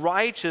to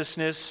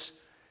righteousness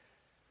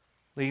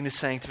leading to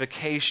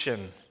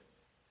sanctification.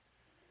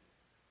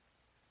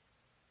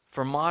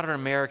 For modern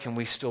American,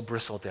 we still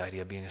bristle at the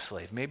idea of being a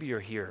slave. Maybe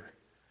you're here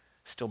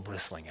still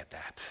bristling at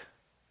that.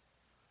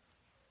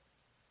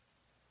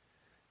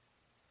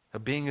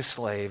 Of being a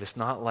slave, it's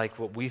not like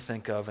what we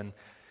think of in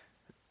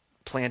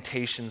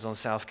plantations on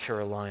South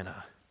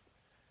Carolina.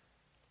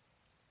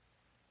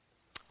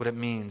 What it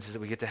means is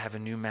that we get to have a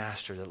new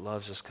master that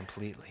loves us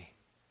completely.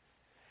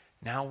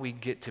 Now we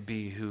get to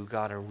be who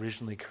God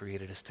originally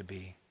created us to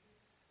be.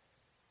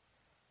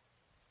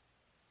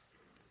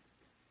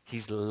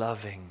 He's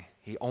loving.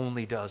 He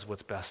only does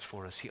what's best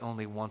for us. He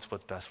only wants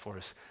what's best for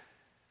us.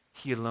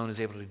 He alone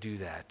is able to do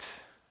that.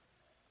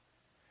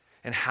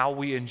 And how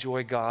we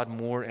enjoy God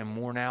more and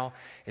more now,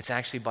 it's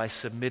actually by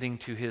submitting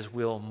to his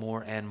will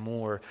more and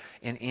more.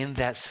 And in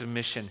that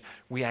submission,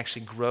 we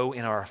actually grow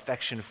in our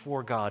affection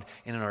for God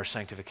and in our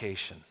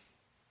sanctification.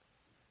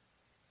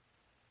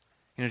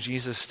 You know,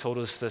 Jesus told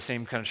us the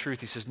same kind of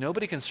truth. He says,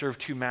 nobody can serve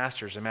two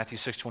masters. In Matthew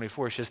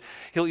 6:24, he says,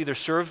 he'll either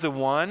serve the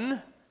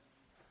one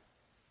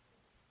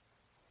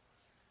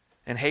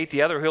and hate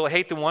the other. He'll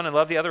hate the one and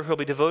love the other. He'll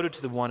be devoted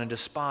to the one and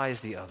despise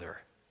the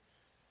other.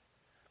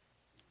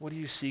 What are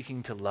you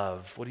seeking to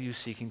love? What are you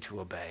seeking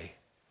to obey?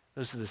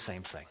 Those are the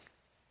same thing.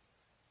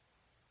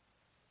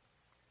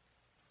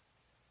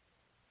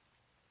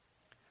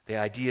 The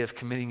idea of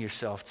committing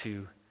yourself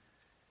to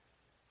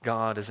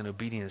God as an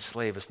obedient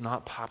slave is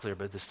not popular,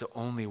 but it's the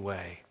only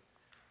way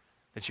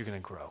that you're going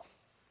to grow.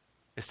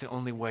 It's the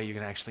only way you're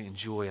going to actually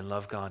enjoy and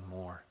love God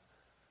more.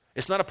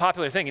 It's not a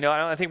popular thing. You know, I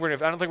don't think we're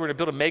going to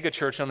build a mega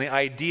church on the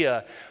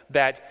idea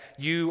that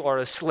you are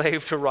a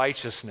slave to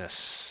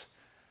righteousness.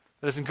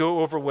 That doesn't go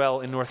over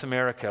well in North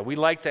America. We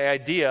like the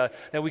idea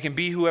that we can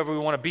be whoever we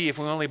want to be if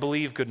we only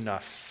believe good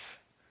enough.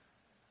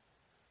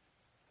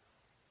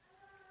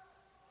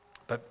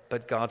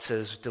 But God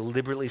says,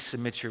 deliberately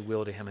submit your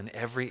will to him in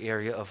every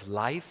area of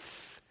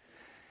life.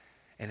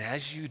 And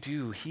as you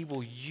do, he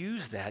will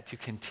use that to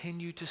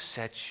continue to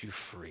set you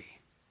free.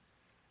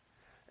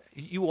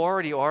 You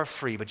already are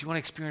free, but you want to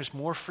experience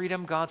more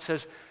freedom? God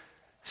says,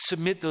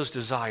 submit those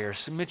desires.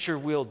 Submit your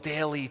will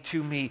daily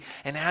to me.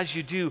 And as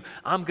you do,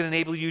 I'm going to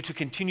enable you to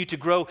continue to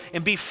grow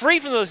and be free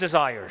from those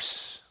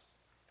desires.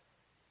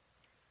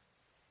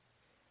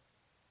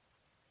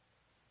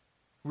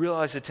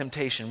 Realize the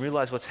temptation.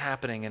 Realize what's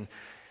happening.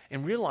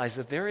 And realize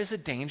that there is a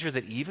danger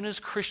that even as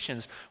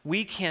Christians,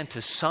 we can,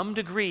 to some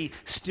degree,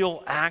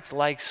 still act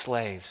like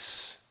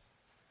slaves.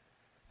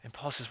 And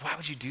Paul says, why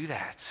would you do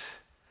that?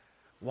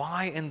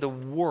 Why in the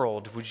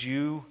world would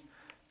you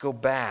go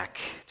back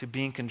to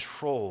being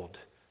controlled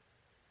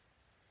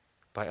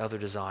by other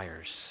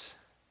desires?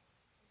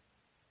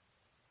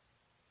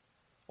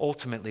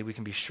 Ultimately, we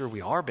can be sure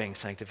we are being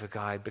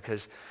sanctified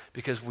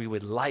because we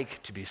would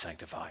like to be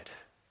sanctified.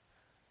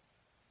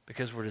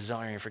 Because we're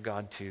desiring for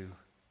God to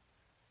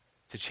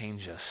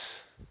change us,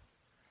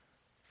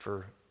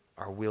 for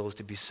our wills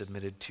to be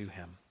submitted to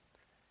him.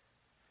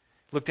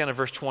 Look down at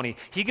verse 20.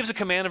 He gives a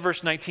command in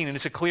verse 19, and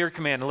it's a clear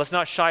command. And let's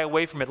not shy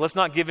away from it. Let's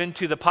not give in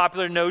to the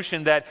popular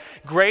notion that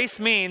grace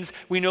means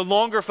we no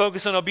longer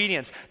focus on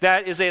obedience.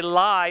 That is a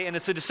lie, and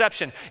it's a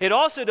deception. It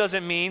also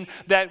doesn't mean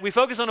that we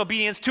focus on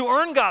obedience to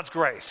earn God's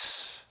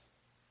grace.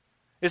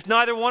 It's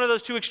neither one of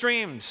those two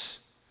extremes.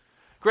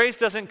 Grace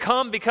doesn't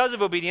come because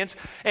of obedience,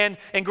 and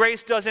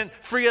grace doesn't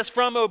free us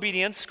from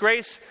obedience.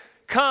 Grace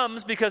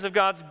comes because of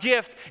God's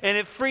gift, and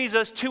it frees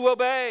us to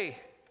obey.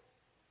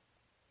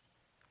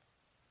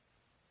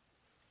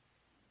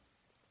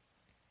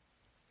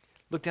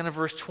 Look down at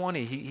verse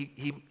 20.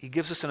 He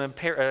gives us an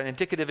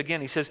indicative again.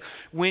 He says,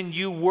 when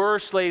you were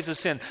slaves of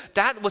sin.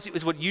 That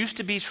is what used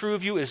to be true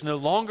of you. It is no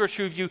longer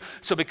true of you.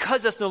 So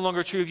because that's no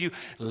longer true of you,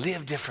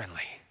 live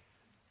differently.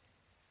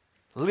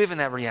 Live in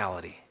that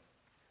reality.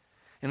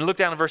 And look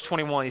down at verse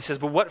 21. He says,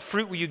 but what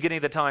fruit were you getting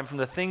at the time from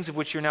the things of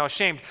which you're now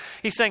ashamed?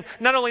 He's saying,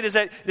 not only does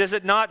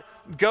it not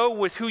go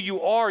with who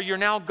you are, you're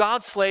now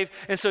God's slave,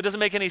 and so it doesn't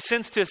make any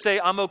sense to say,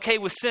 I'm okay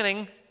with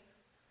sinning.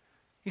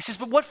 He says,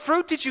 but what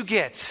fruit did you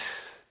get?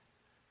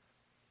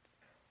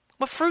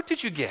 What fruit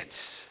did you get?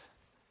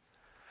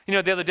 You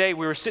know, the other day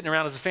we were sitting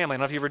around as a family. I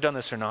don't know if you've ever done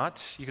this or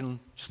not. You can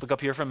just look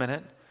up here for a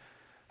minute.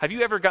 Have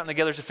you ever gotten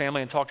together as a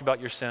family and talked about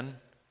your sin?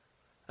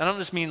 I don't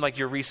just mean like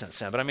your recent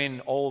sin, but I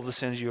mean all of the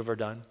sins you've ever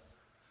done.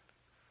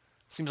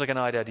 Seems like an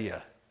odd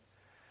idea.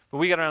 But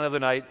we got around the other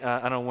night,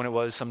 I don't know when it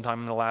was, sometime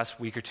in the last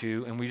week or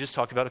two, and we just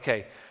talked about,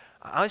 okay,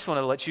 I just want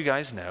to let you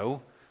guys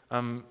know,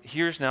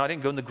 here's now, I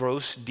didn't go into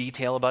gross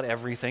detail about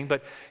everything,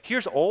 but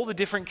here's all the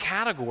different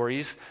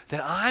categories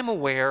that I'm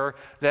aware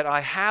that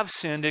I have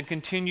sinned and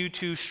continue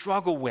to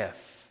struggle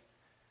with.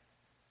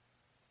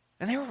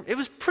 And it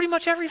was pretty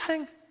much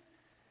everything.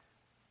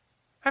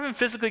 I haven't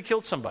physically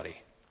killed somebody.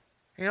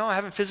 I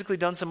haven't physically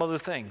done some other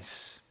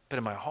things. But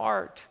in my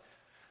heart,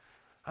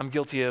 I'm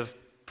guilty of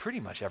pretty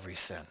much every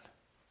sin.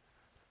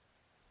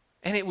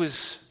 And it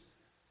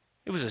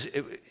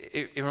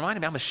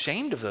reminded me, I'm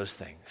ashamed of those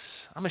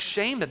things. I'm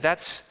ashamed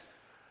that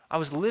I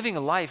was living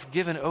a life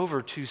given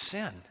over to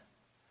sin.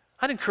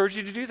 I'd encourage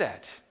you to do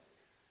that.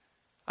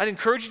 I'd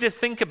encourage you to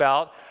think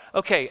about,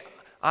 okay,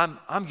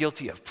 I'm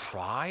guilty of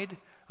pride.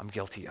 I'm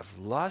guilty of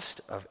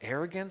lust, of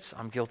arrogance.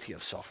 I'm guilty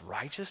of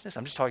self-righteousness.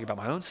 I'm just talking about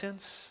my own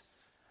sins.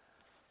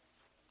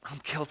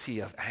 I'm guilty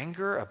of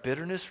anger, of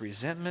bitterness,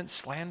 resentment,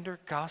 slander,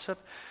 gossip.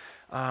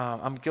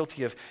 I'm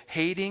guilty of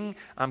hating.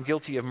 I'm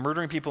guilty of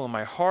murdering people in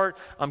my heart.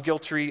 I'm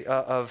guilty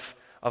of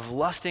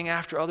lusting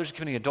after others,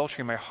 committing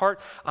adultery in my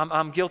heart.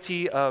 I'm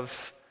guilty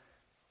of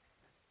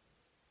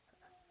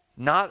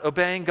not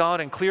obeying God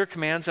and clear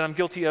commands, and I'm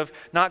guilty of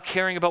not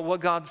caring about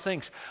what God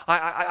thinks.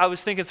 I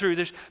was thinking through,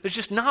 there's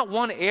just not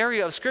one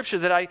area of Scripture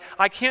that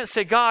I can't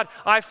say, God,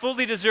 I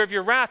fully deserve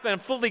your wrath, but I'm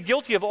fully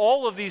guilty of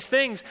all of these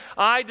things.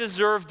 I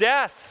deserve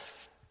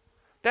death.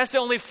 That's the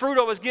only fruit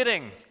I was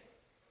getting.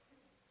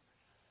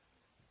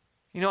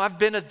 I've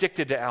been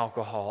addicted to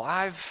alcohol.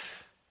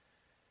 I've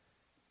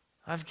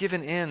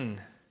given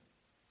in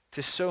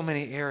to so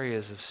many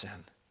areas of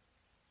sin.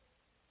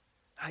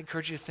 I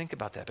encourage you to think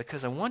about that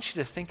because I want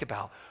you to think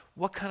about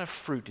what kind of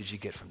fruit did you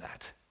get from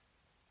that?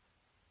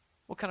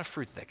 What kind of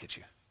fruit did that get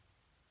you?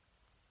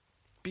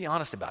 Be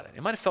honest about it.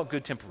 It might have felt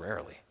good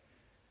temporarily,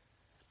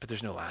 but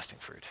there's no lasting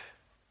fruit.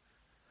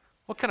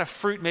 What kind of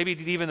fruit maybe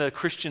did even the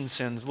Christian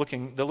sins,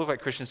 they look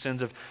like Christian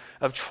sins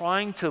of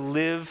trying to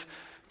live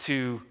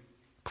to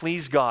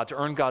please God, to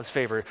earn God's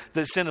favor,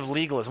 the sin of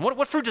legalism.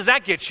 What fruit does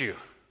that get you?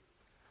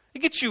 It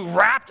gets you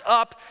wrapped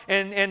up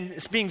and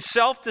being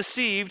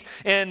self-deceived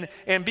and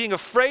being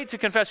afraid to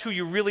confess who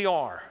you really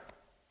are.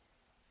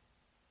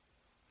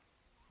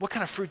 What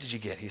kind of fruit did you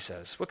get, he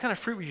says? What kind of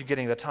fruit were you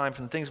getting at the time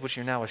from the things which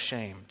you're now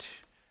ashamed?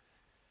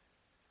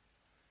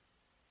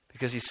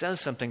 Because he says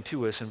something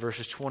to us in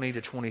verses 20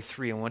 to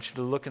 23. I want you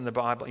to look in the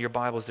Bible, your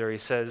Bibles there. He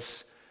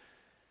says,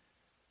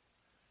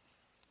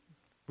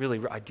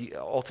 really,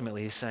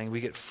 ultimately, he's saying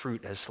we get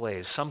fruit as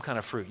slaves, some kind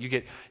of fruit. You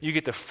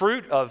get the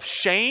fruit of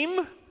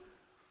shame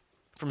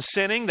from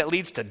sinning that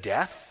leads to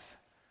death.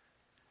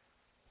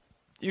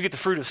 You get the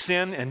fruit of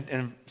sin,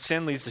 and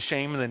sin leads to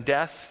shame and then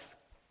death.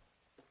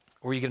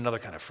 Or you get another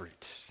kind of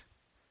fruit.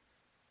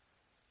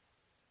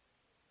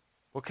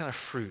 What kind of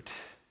fruit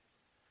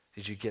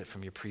did you get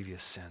from your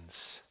previous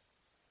sins?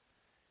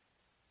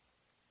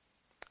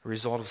 The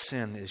result of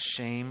sin is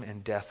shame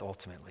and death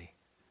ultimately.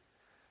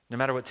 No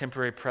matter what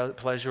temporary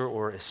pleasure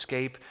or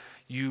escape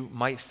you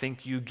might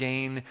think you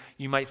gain,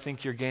 you might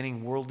think you're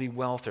gaining worldly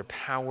wealth or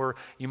power.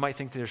 You might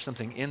think that there's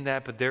something in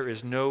that, but there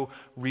is no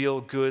real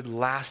good,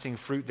 lasting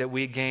fruit that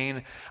we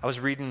gain. I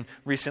was reading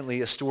recently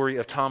a story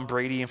of Tom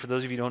Brady, and for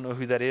those of you who don't know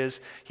who that is,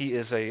 he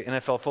is an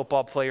NFL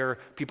football player.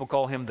 People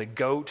call him the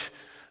GOAT.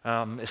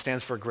 It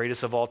stands for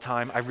greatest of all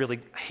time. I really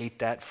hate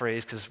that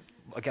phrase because,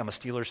 again, I'm a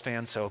Steelers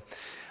fan, so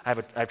I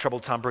have trouble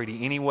with Tom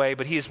Brady anyway.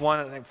 But he has won,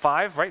 I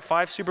think,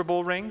 5 Super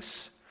Bowl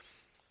rings.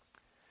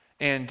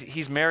 And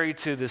he's married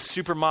to this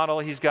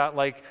supermodel. He's got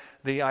like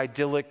the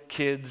idyllic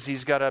kids.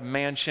 He's got a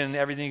mansion,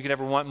 everything you could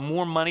ever want,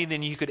 more money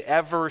than you could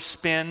ever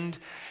spend.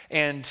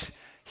 And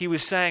he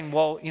was saying,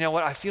 well, you know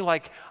what? I feel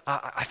like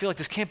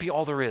this can't be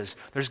all there is.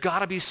 There's got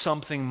to be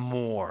something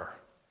more.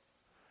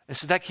 And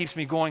so that keeps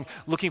me going,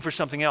 looking for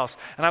something else.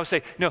 And I would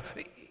say, no,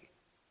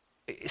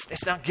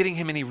 it's not getting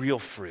him any real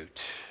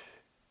fruit.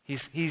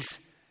 He's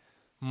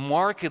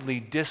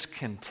markedly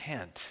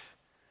discontent.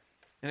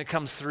 And it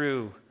comes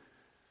through,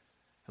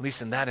 at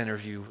least in that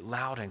interview,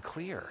 loud and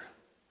clear.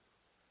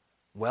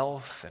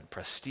 Wealth and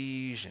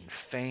prestige and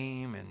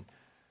fame and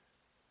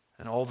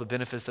all the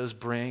benefits those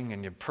bring,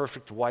 and your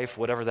perfect wife,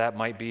 whatever that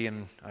might be,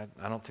 and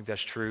I don't think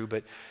that's true,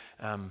 but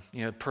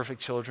perfect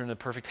children, a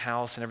perfect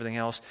house and everything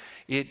else,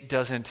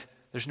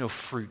 there's no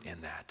fruit in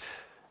that.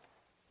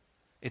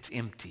 It's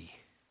empty.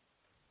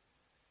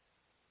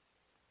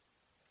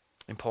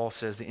 And Paul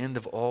says the end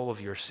of all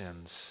of your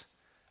sins,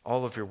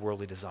 all of your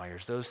worldly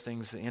desires, those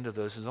things, the end of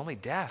those is only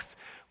death.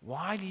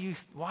 Why do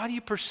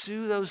you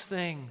pursue those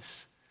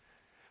things?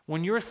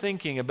 When you're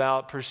thinking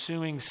about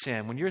pursuing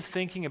sin, when you're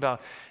thinking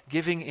about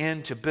giving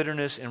in to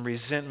bitterness and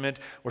resentment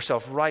or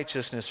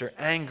self-righteousness or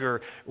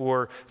anger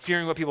or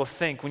fearing what people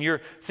think, when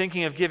you're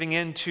thinking of giving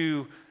in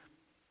to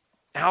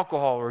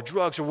alcohol or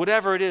drugs or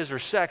whatever it is, or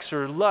sex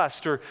or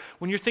lust, or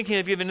when you're thinking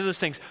of giving into those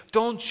things,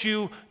 don't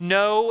you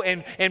know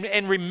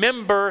and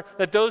remember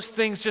that those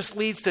things just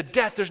leads to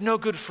death? There's no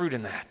good fruit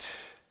in that.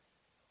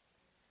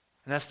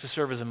 And that's to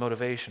serve as a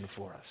motivation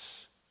for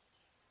us.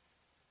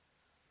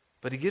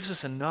 But he gives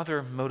us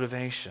another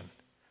motivation.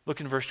 Look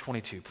in verse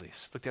 22,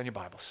 please. Look down your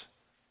Bibles.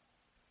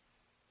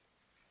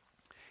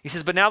 He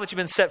says, but now that you've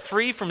been set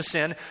free from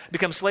sin,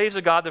 become slaves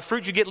of God, the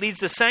fruit you get leads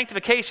to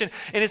sanctification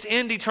and its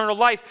end, eternal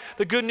life.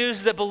 The good news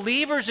is that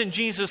believers in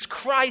Jesus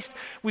Christ,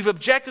 we've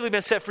objectively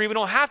been set free. We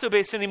don't have to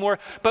obey sin anymore,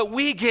 but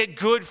we get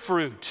good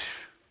fruit.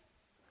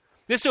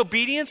 This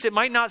obedience, it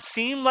might not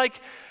seem like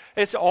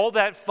it's all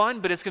that fun,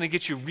 but it's going to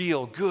get you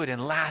real good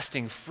and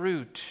lasting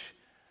fruit.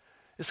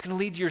 It's going to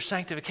lead to your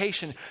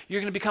sanctification.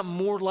 You're going to become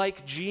more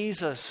like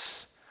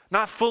Jesus.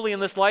 Not fully in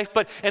this life,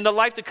 but in the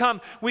life to come,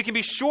 we can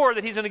be sure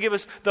that he's going to give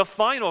us the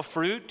final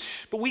fruit.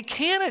 But we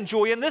can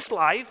enjoy in this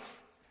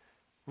life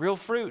real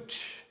fruit.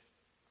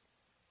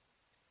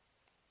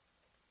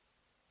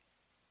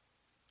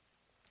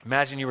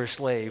 Imagine you were a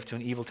slave to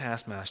an evil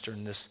taskmaster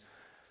in this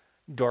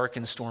dark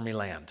and stormy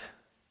land.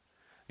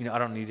 You know, I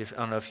don't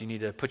know if you need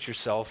to put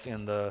yourself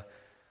in the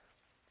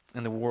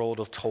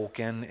world of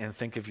Tolkien and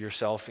think of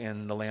yourself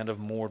in the land of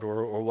Mordor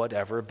or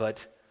whatever,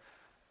 but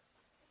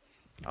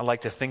I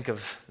like to think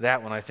of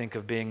that when I think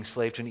of being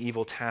slave to an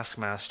evil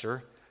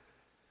taskmaster.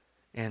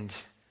 And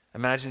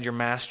imagine your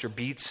master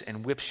beats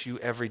and whips you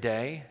every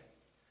day.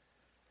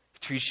 He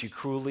treats you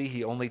cruelly.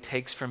 He only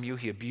takes from you.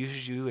 He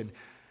abuses you and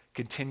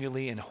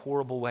continually in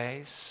horrible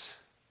ways.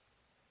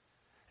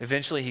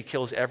 Eventually, he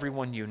kills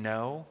everyone you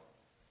know.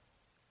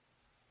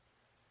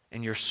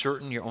 And you're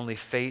certain your only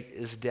fate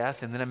is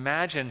death. And then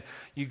imagine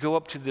you go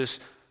up to this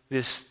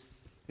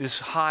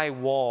high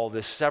wall,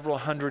 this several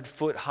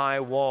 100-foot high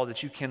wall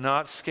that you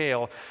cannot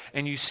scale,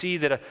 and you see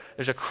that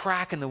there's a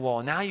crack in the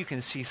wall. Now you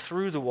can see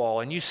through the wall,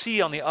 and you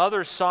see on the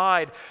other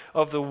side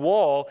of the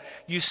wall,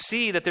 you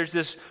see that there's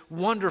this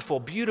wonderful,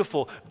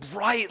 beautiful,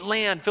 bright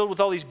land filled with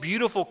all these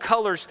beautiful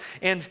colors,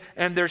 and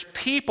there's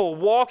people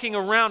walking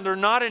around. They're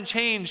not in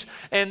chains,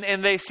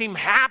 and they seem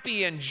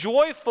happy and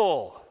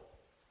joyful.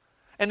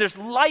 And there's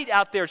light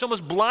out there. It's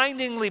almost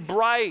blindingly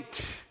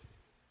bright.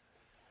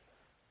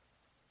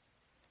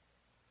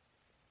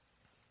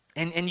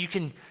 And you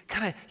can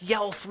kind of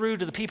yell through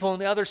to the people on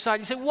the other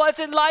side. You say, what's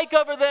it like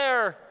over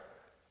there?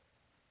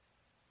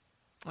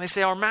 And they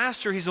say, our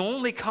master, he's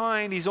only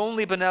kind, he's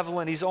only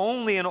benevolent, he's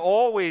only and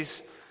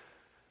always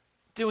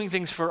doing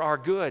things for our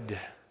good.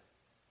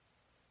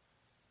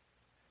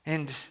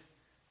 And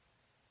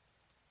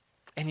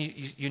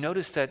you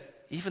notice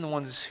that even the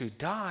ones who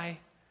die,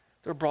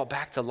 they're brought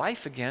back to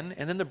life again,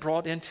 and then they're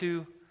brought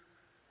into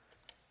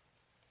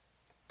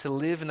to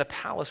live in the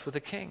palace with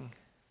the king.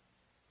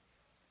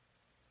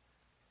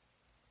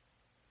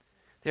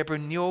 There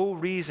would be no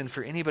reason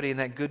for anybody in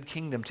that good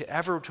kingdom to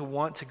ever to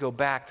want to go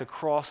back, to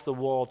cross the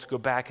wall, to go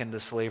back into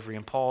slavery.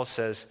 And Paul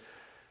says,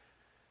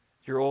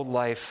 your old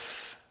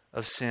life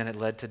of sin, it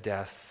led to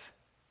death.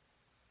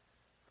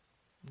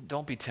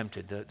 Don't be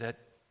tempted. That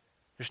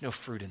there's no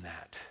fruit in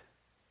that.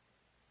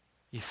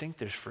 You think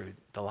there's fruit.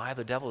 The lie of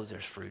the devil is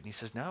there's fruit. And he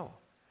says, no.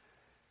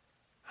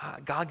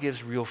 God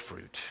gives real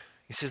fruit.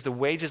 He says the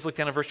wages, look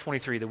down at verse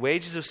 23, the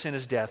wages of sin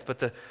is death, but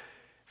the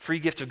free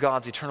gift of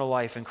God's eternal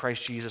life in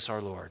Christ Jesus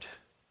our Lord.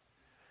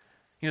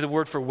 You know, the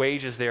word for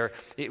wages there,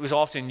 it was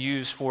often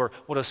used for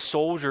what a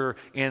soldier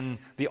in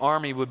the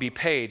army would be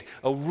paid.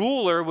 A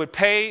ruler would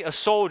pay a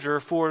soldier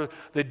for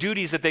the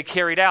duties that they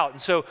carried out. And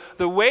so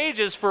the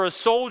wages for a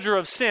soldier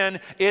of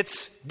sin,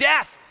 it's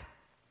death.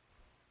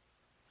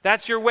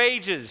 That's your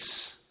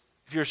wages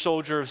if you're a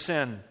soldier of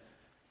sin.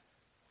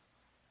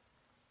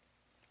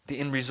 The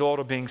end result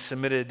of being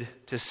submitted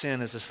to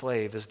sin as a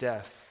slave is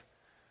death.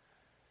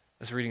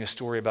 I was reading a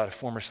story about a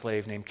former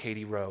slave named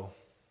Katie Rowe.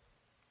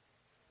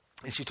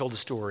 And she told a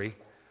story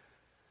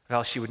of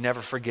how she would never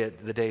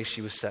forget the day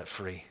she was set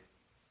free.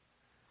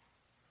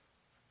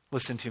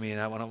 Listen to me, and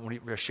I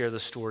want to share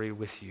this story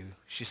with you.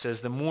 She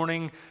says, that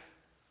morning,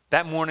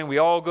 we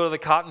all go to the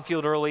cotton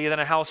field early, and then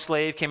a house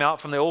slave came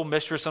out from the old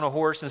mistress on a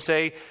horse and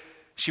say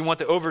she want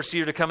the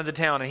overseer to come into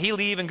town. And he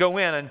leave and go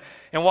in,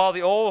 and while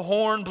the old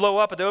horn blow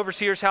up at the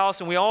overseer's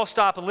house, and we all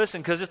stop and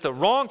listen because it's the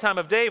wrong time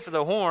of day for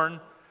the horn,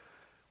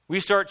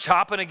 we start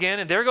chopping again,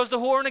 and there goes the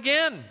horn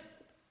again.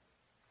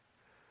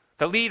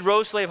 The lead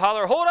row slave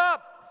holler, hold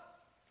up.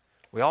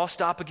 We all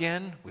stop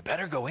again. We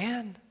better go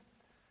in.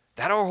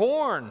 That our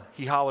horn,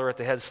 he holler at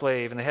the head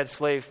slave, and the head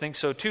slave thinks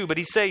so too. But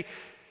he say,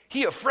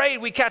 he afraid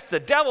we catch the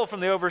devil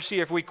from the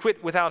overseer if we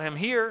quit without him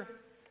here.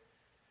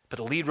 But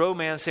the lead row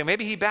man say,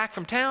 maybe he back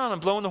from town and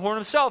blowing the horn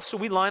himself. So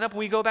we line up and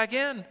we go back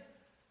in.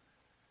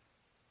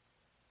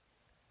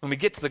 When we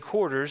get to the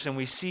quarters and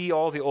we see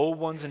all the old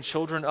ones and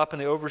children up in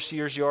the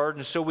overseer's yard,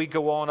 and so we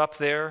go on up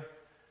there,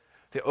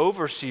 the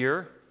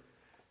overseer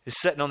is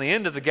sitting on the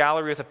end of the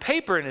gallery with a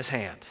paper in his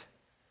hand.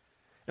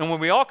 And when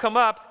we all come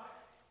up,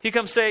 he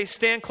comes say,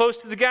 stand close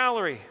to the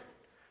gallery.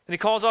 And he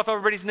calls off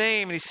everybody's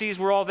name and he sees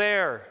we're all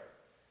there.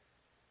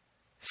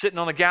 Sitting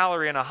on the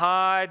gallery in a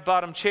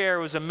high-bottom chair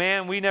was a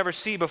man we never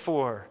see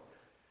before.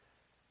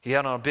 He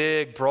had on a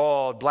big,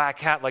 broad, black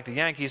hat like the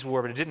Yankees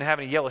wore, but it didn't have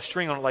any yellow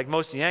string on it like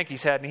most of the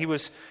Yankees had. And he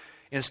was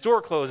in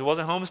store clothes. It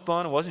wasn't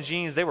homespun. It wasn't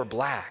jeans. They were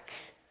black.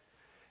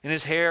 And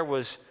his hair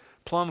was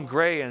plum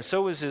gray, and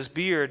so was his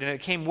beard. And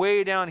it came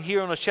way down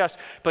here on his chest.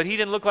 But he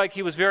didn't look like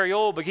he was very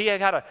old, but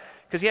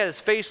because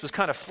his face was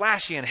kind of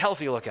flashy and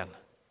healthy looking.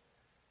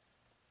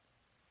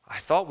 I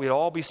thought we'd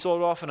all be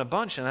sold off in a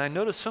bunch, and I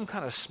noticed some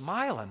kind of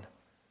smiling.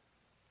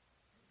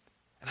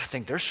 And I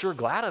think they're sure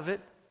glad of it.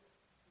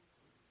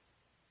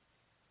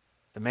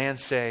 The man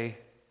say,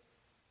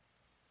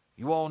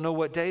 "You all know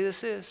what day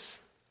this is?"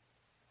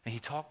 And he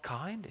talked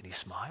kind and he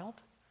smiled.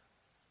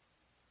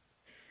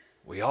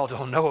 We all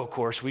don't know, of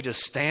course. We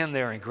just stand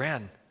there and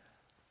grin.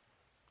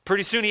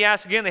 Pretty soon he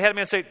asked again. They had a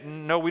man say,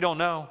 "No, we don't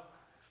know."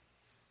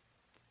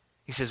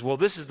 He says, "Well,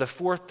 this is the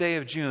 4th day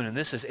of June, and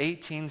this is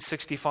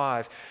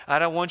 1865. I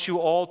don't want you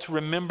all to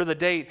remember the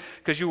date,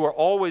 because you are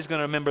always going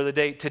to remember the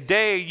date.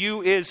 Today,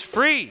 you is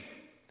free.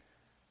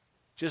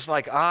 Just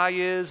like I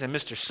is, and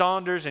Mr.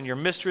 Saunders, and your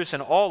mistress,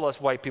 and all us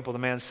white people," the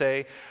man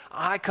say.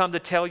 "I come to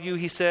tell you,"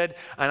 he said,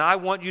 "and I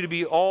want you to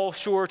be all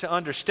sure to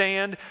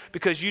understand,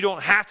 because you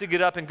don't have to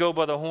get up and go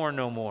by the horn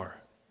no more.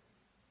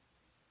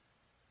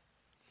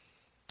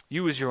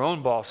 You is your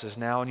own bosses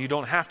now, and you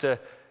don't have to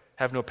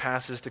have no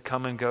passes to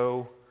come and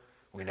go.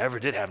 We never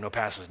did have no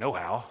passes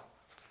nohow."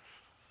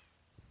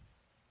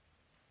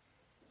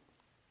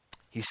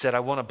 He said, "I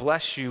want to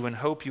bless you and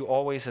hope you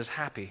always is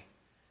happy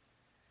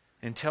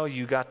until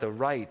you got the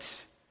right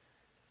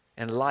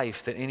and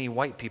life that any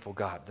white people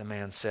got," the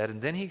man said. And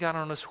then he got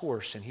on his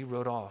horse and he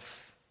rode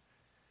off.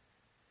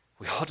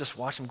 We all just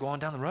watched him go on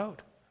down the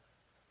road.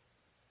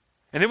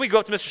 And then we go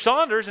up to Mr.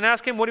 Saunders and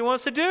ask him what he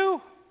wants to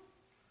do.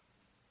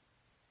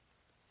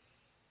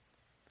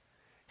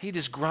 He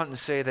just grunt and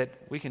say that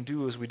we can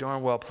do as we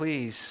darn well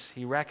please,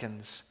 he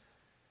reckons,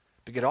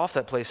 but get off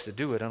that place to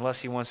do it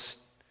unless we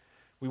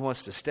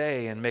wants to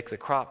stay and make the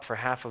crop for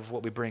half of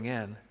what we bring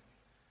in.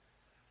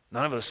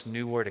 None of us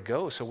knew where to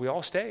go, so we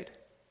all stayed.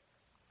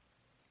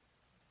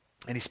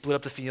 And he split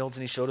up the fields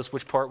and he showed us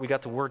which part we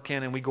got to work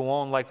in, and we go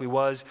on like we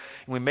was,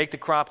 and we make the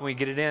crop and we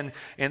get it in.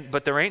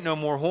 But there ain't no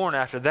more horn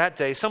after that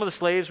day. Some of the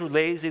slaves were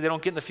lazy. They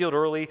don't get in the field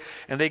early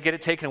and they get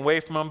it taken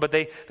away from them, but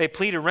they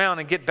plead around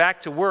and get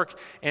back to work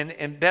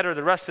and better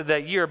the rest of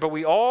that year. But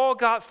we all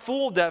got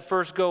fooled that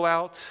first go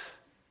out.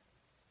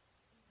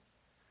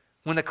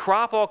 When the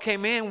crop all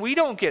came in, we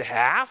don't get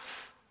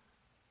half.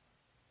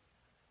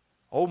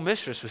 Old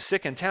mistress was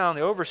sick in town.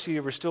 The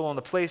overseer was still on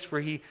the place where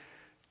he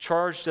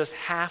charged us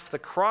half the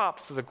crop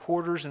for the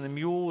quarters and the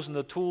mules and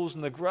the tools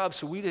and the grub,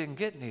 so we didn't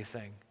get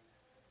anything.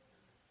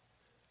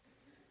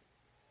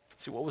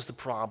 See, what was the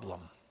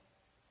problem?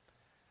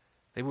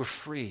 They were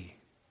free,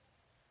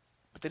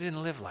 but they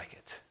didn't live like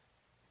it.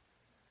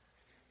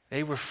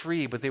 They were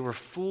free, but they were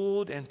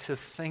fooled into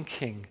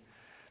thinking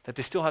that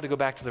they still had to go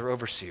back to their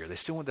overseer.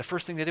 The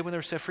first thing they did when they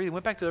were set free, they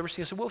went back to the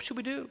overseer and said, "What should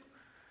we do?"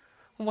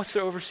 Well, what's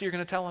the overseer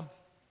going to tell them?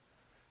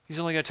 He's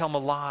only going to tell them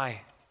a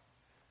lie.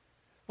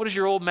 What is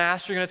your old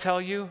master going to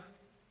tell you?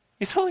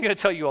 He's only going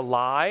to tell you a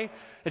lie,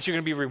 that you're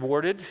going to be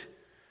rewarded.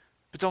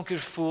 But don't get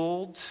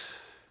fooled.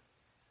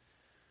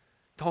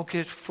 Don't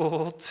get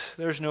fooled.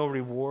 There's no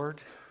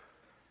reward.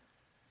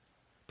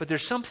 But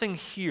there's something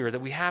here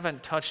that we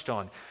haven't touched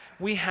on.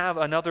 We have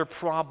another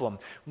problem.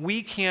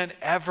 We can't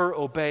ever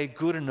obey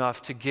good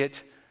enough to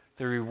get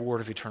the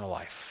reward of eternal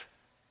life.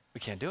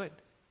 We can't do it.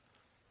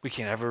 We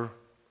can't ever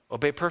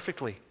obey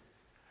perfectly.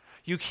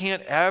 You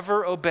can't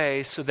ever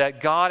obey so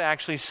that God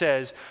actually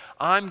says,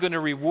 "I'm going to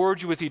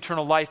reward you with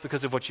eternal life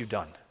because of what you've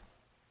done."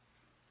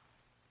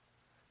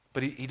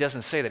 But he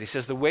doesn't say that. He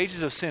says the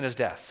wages of sin is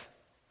death.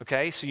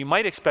 Okay? So you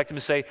might expect him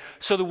to say,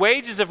 so the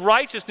wages of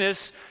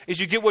righteousness is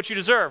you get what you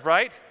deserve,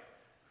 right?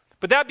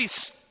 But that'd be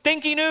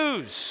stinky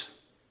news.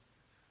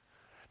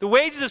 The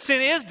wages of sin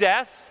is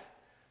death.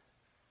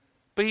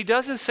 But he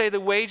doesn't say the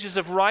wages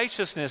of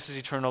righteousness is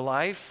eternal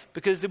life,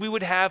 because we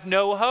would have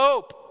no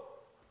hope.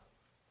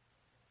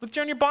 Look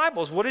there in your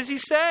Bibles. What does he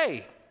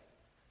say?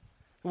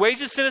 The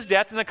wages of sin is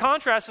death, and the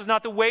contrast is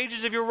not the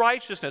wages of your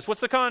righteousness.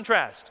 What's the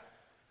contrast?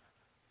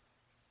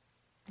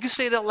 You can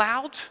say that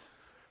loud.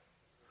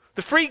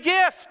 The free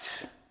gift.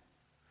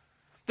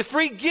 The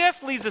free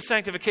gift leads to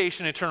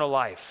sanctification and eternal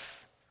life.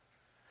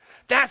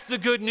 That's the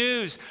good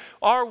news.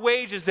 Our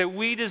wages that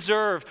we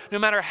deserve, no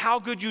matter how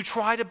good you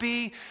try to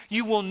be,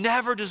 you will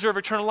never deserve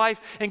eternal life.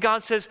 And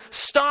God says,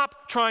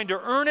 stop trying to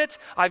earn it.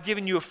 I've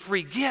given you a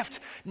free gift.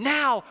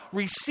 Now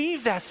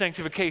receive that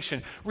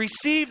sanctification.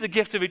 Receive the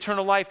gift of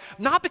eternal life,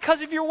 not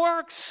because of your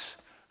works,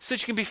 so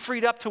that you can be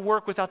freed up to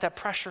work without that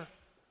pressure.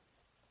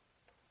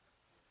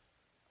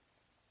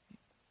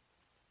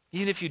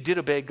 Even if you did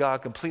obey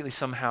God completely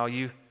somehow,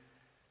 it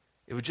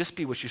would just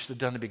be what you should have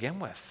done to begin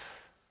with.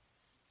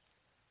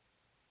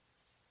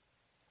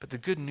 But the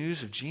good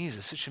news of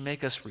Jesus, it should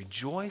make us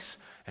rejoice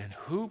and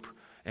hoop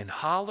and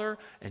holler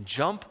and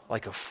jump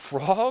like a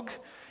frog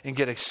and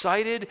get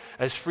excited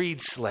as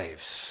freed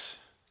slaves.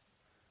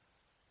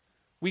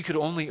 We could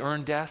only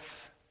earn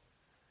death.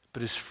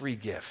 But his free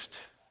gift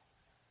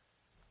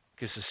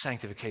gives us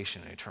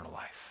sanctification and eternal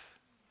life.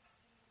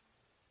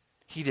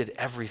 He did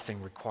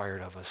everything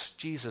required of us.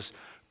 Jesus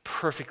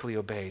perfectly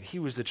obeyed. He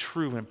was the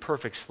true and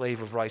perfect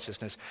slave of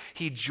righteousness.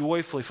 He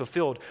joyfully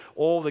fulfilled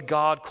all that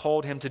God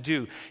called him to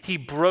do. He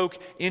broke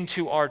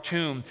into our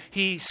tomb.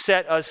 He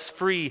set us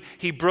free.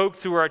 He broke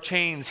through our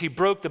chains. He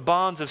broke the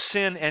bonds of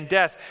sin and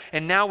death.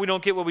 And now we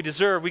don't get what we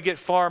deserve. We get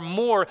far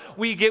more.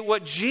 We get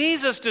what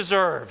Jesus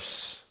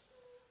deserves.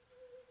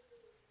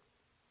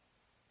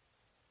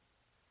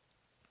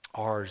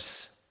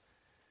 Ours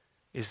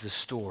is the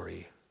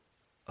story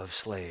of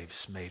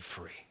slaves made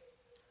free,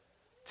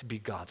 to be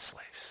God's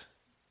slaves.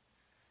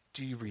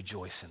 Do you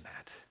rejoice in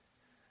that?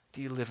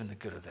 Do you live in the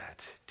good of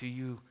that? Do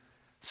you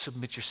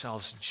submit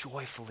yourselves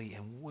joyfully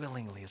and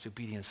willingly as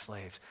obedient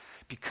slaves?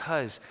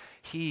 Because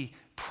he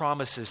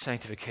promises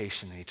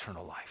sanctification and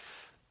eternal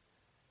life.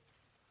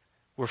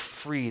 We're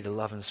free to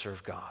love and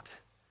serve God.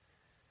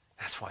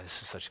 That's why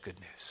this is such good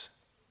news.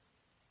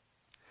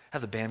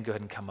 Have the band go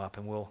ahead and come up,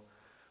 and we'll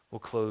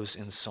close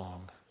in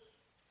song.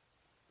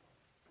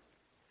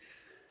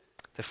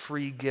 The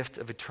free gift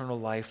of eternal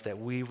life that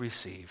we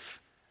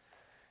receive.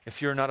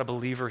 If you're not a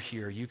believer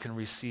here, you can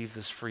receive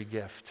this free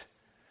gift.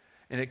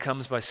 And it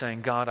comes by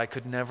saying, God, I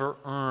could never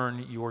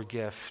earn your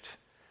gift.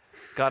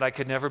 God, I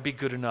could never be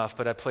good enough,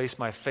 but I place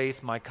my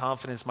faith, my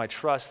confidence, my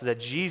trust that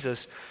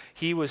Jesus,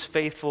 he was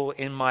faithful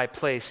in my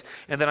place.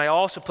 And then I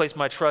also place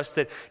my trust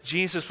that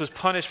Jesus was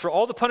punished for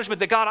all the punishment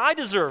that, God, I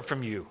deserve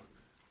from you.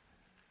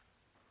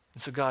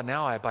 And so, God,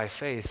 now I, by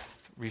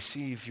faith,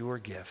 receive your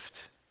gift.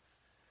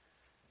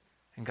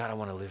 And God, I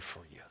want to live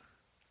for you.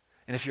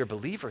 And if you're a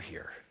believer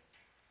here,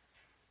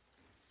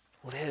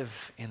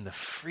 live in the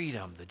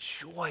freedom, the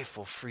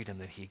joyful freedom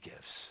that he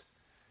gives.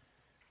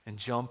 And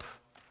jump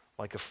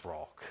like a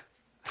frog.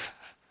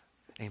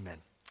 Amen.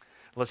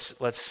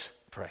 Let's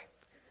pray.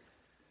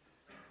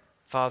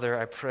 Father,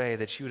 I pray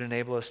that you would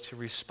enable us to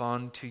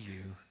respond to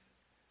you,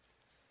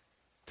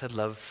 to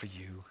love for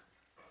you,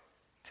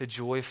 to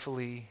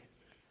joyfully,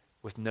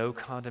 with no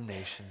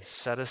condemnation,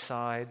 set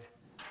aside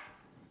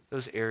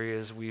those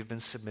areas we've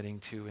been submitting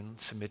to and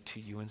submit to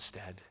you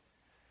instead,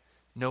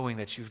 knowing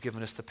that you've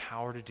given us the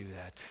power to do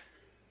that.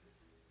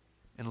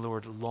 And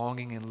Lord,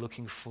 longing and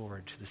looking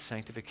forward to the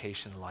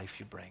sanctification and life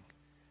you bring.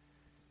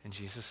 In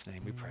Jesus'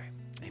 name we pray.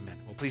 Amen.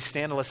 Well, please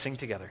stand and let's sing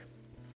together.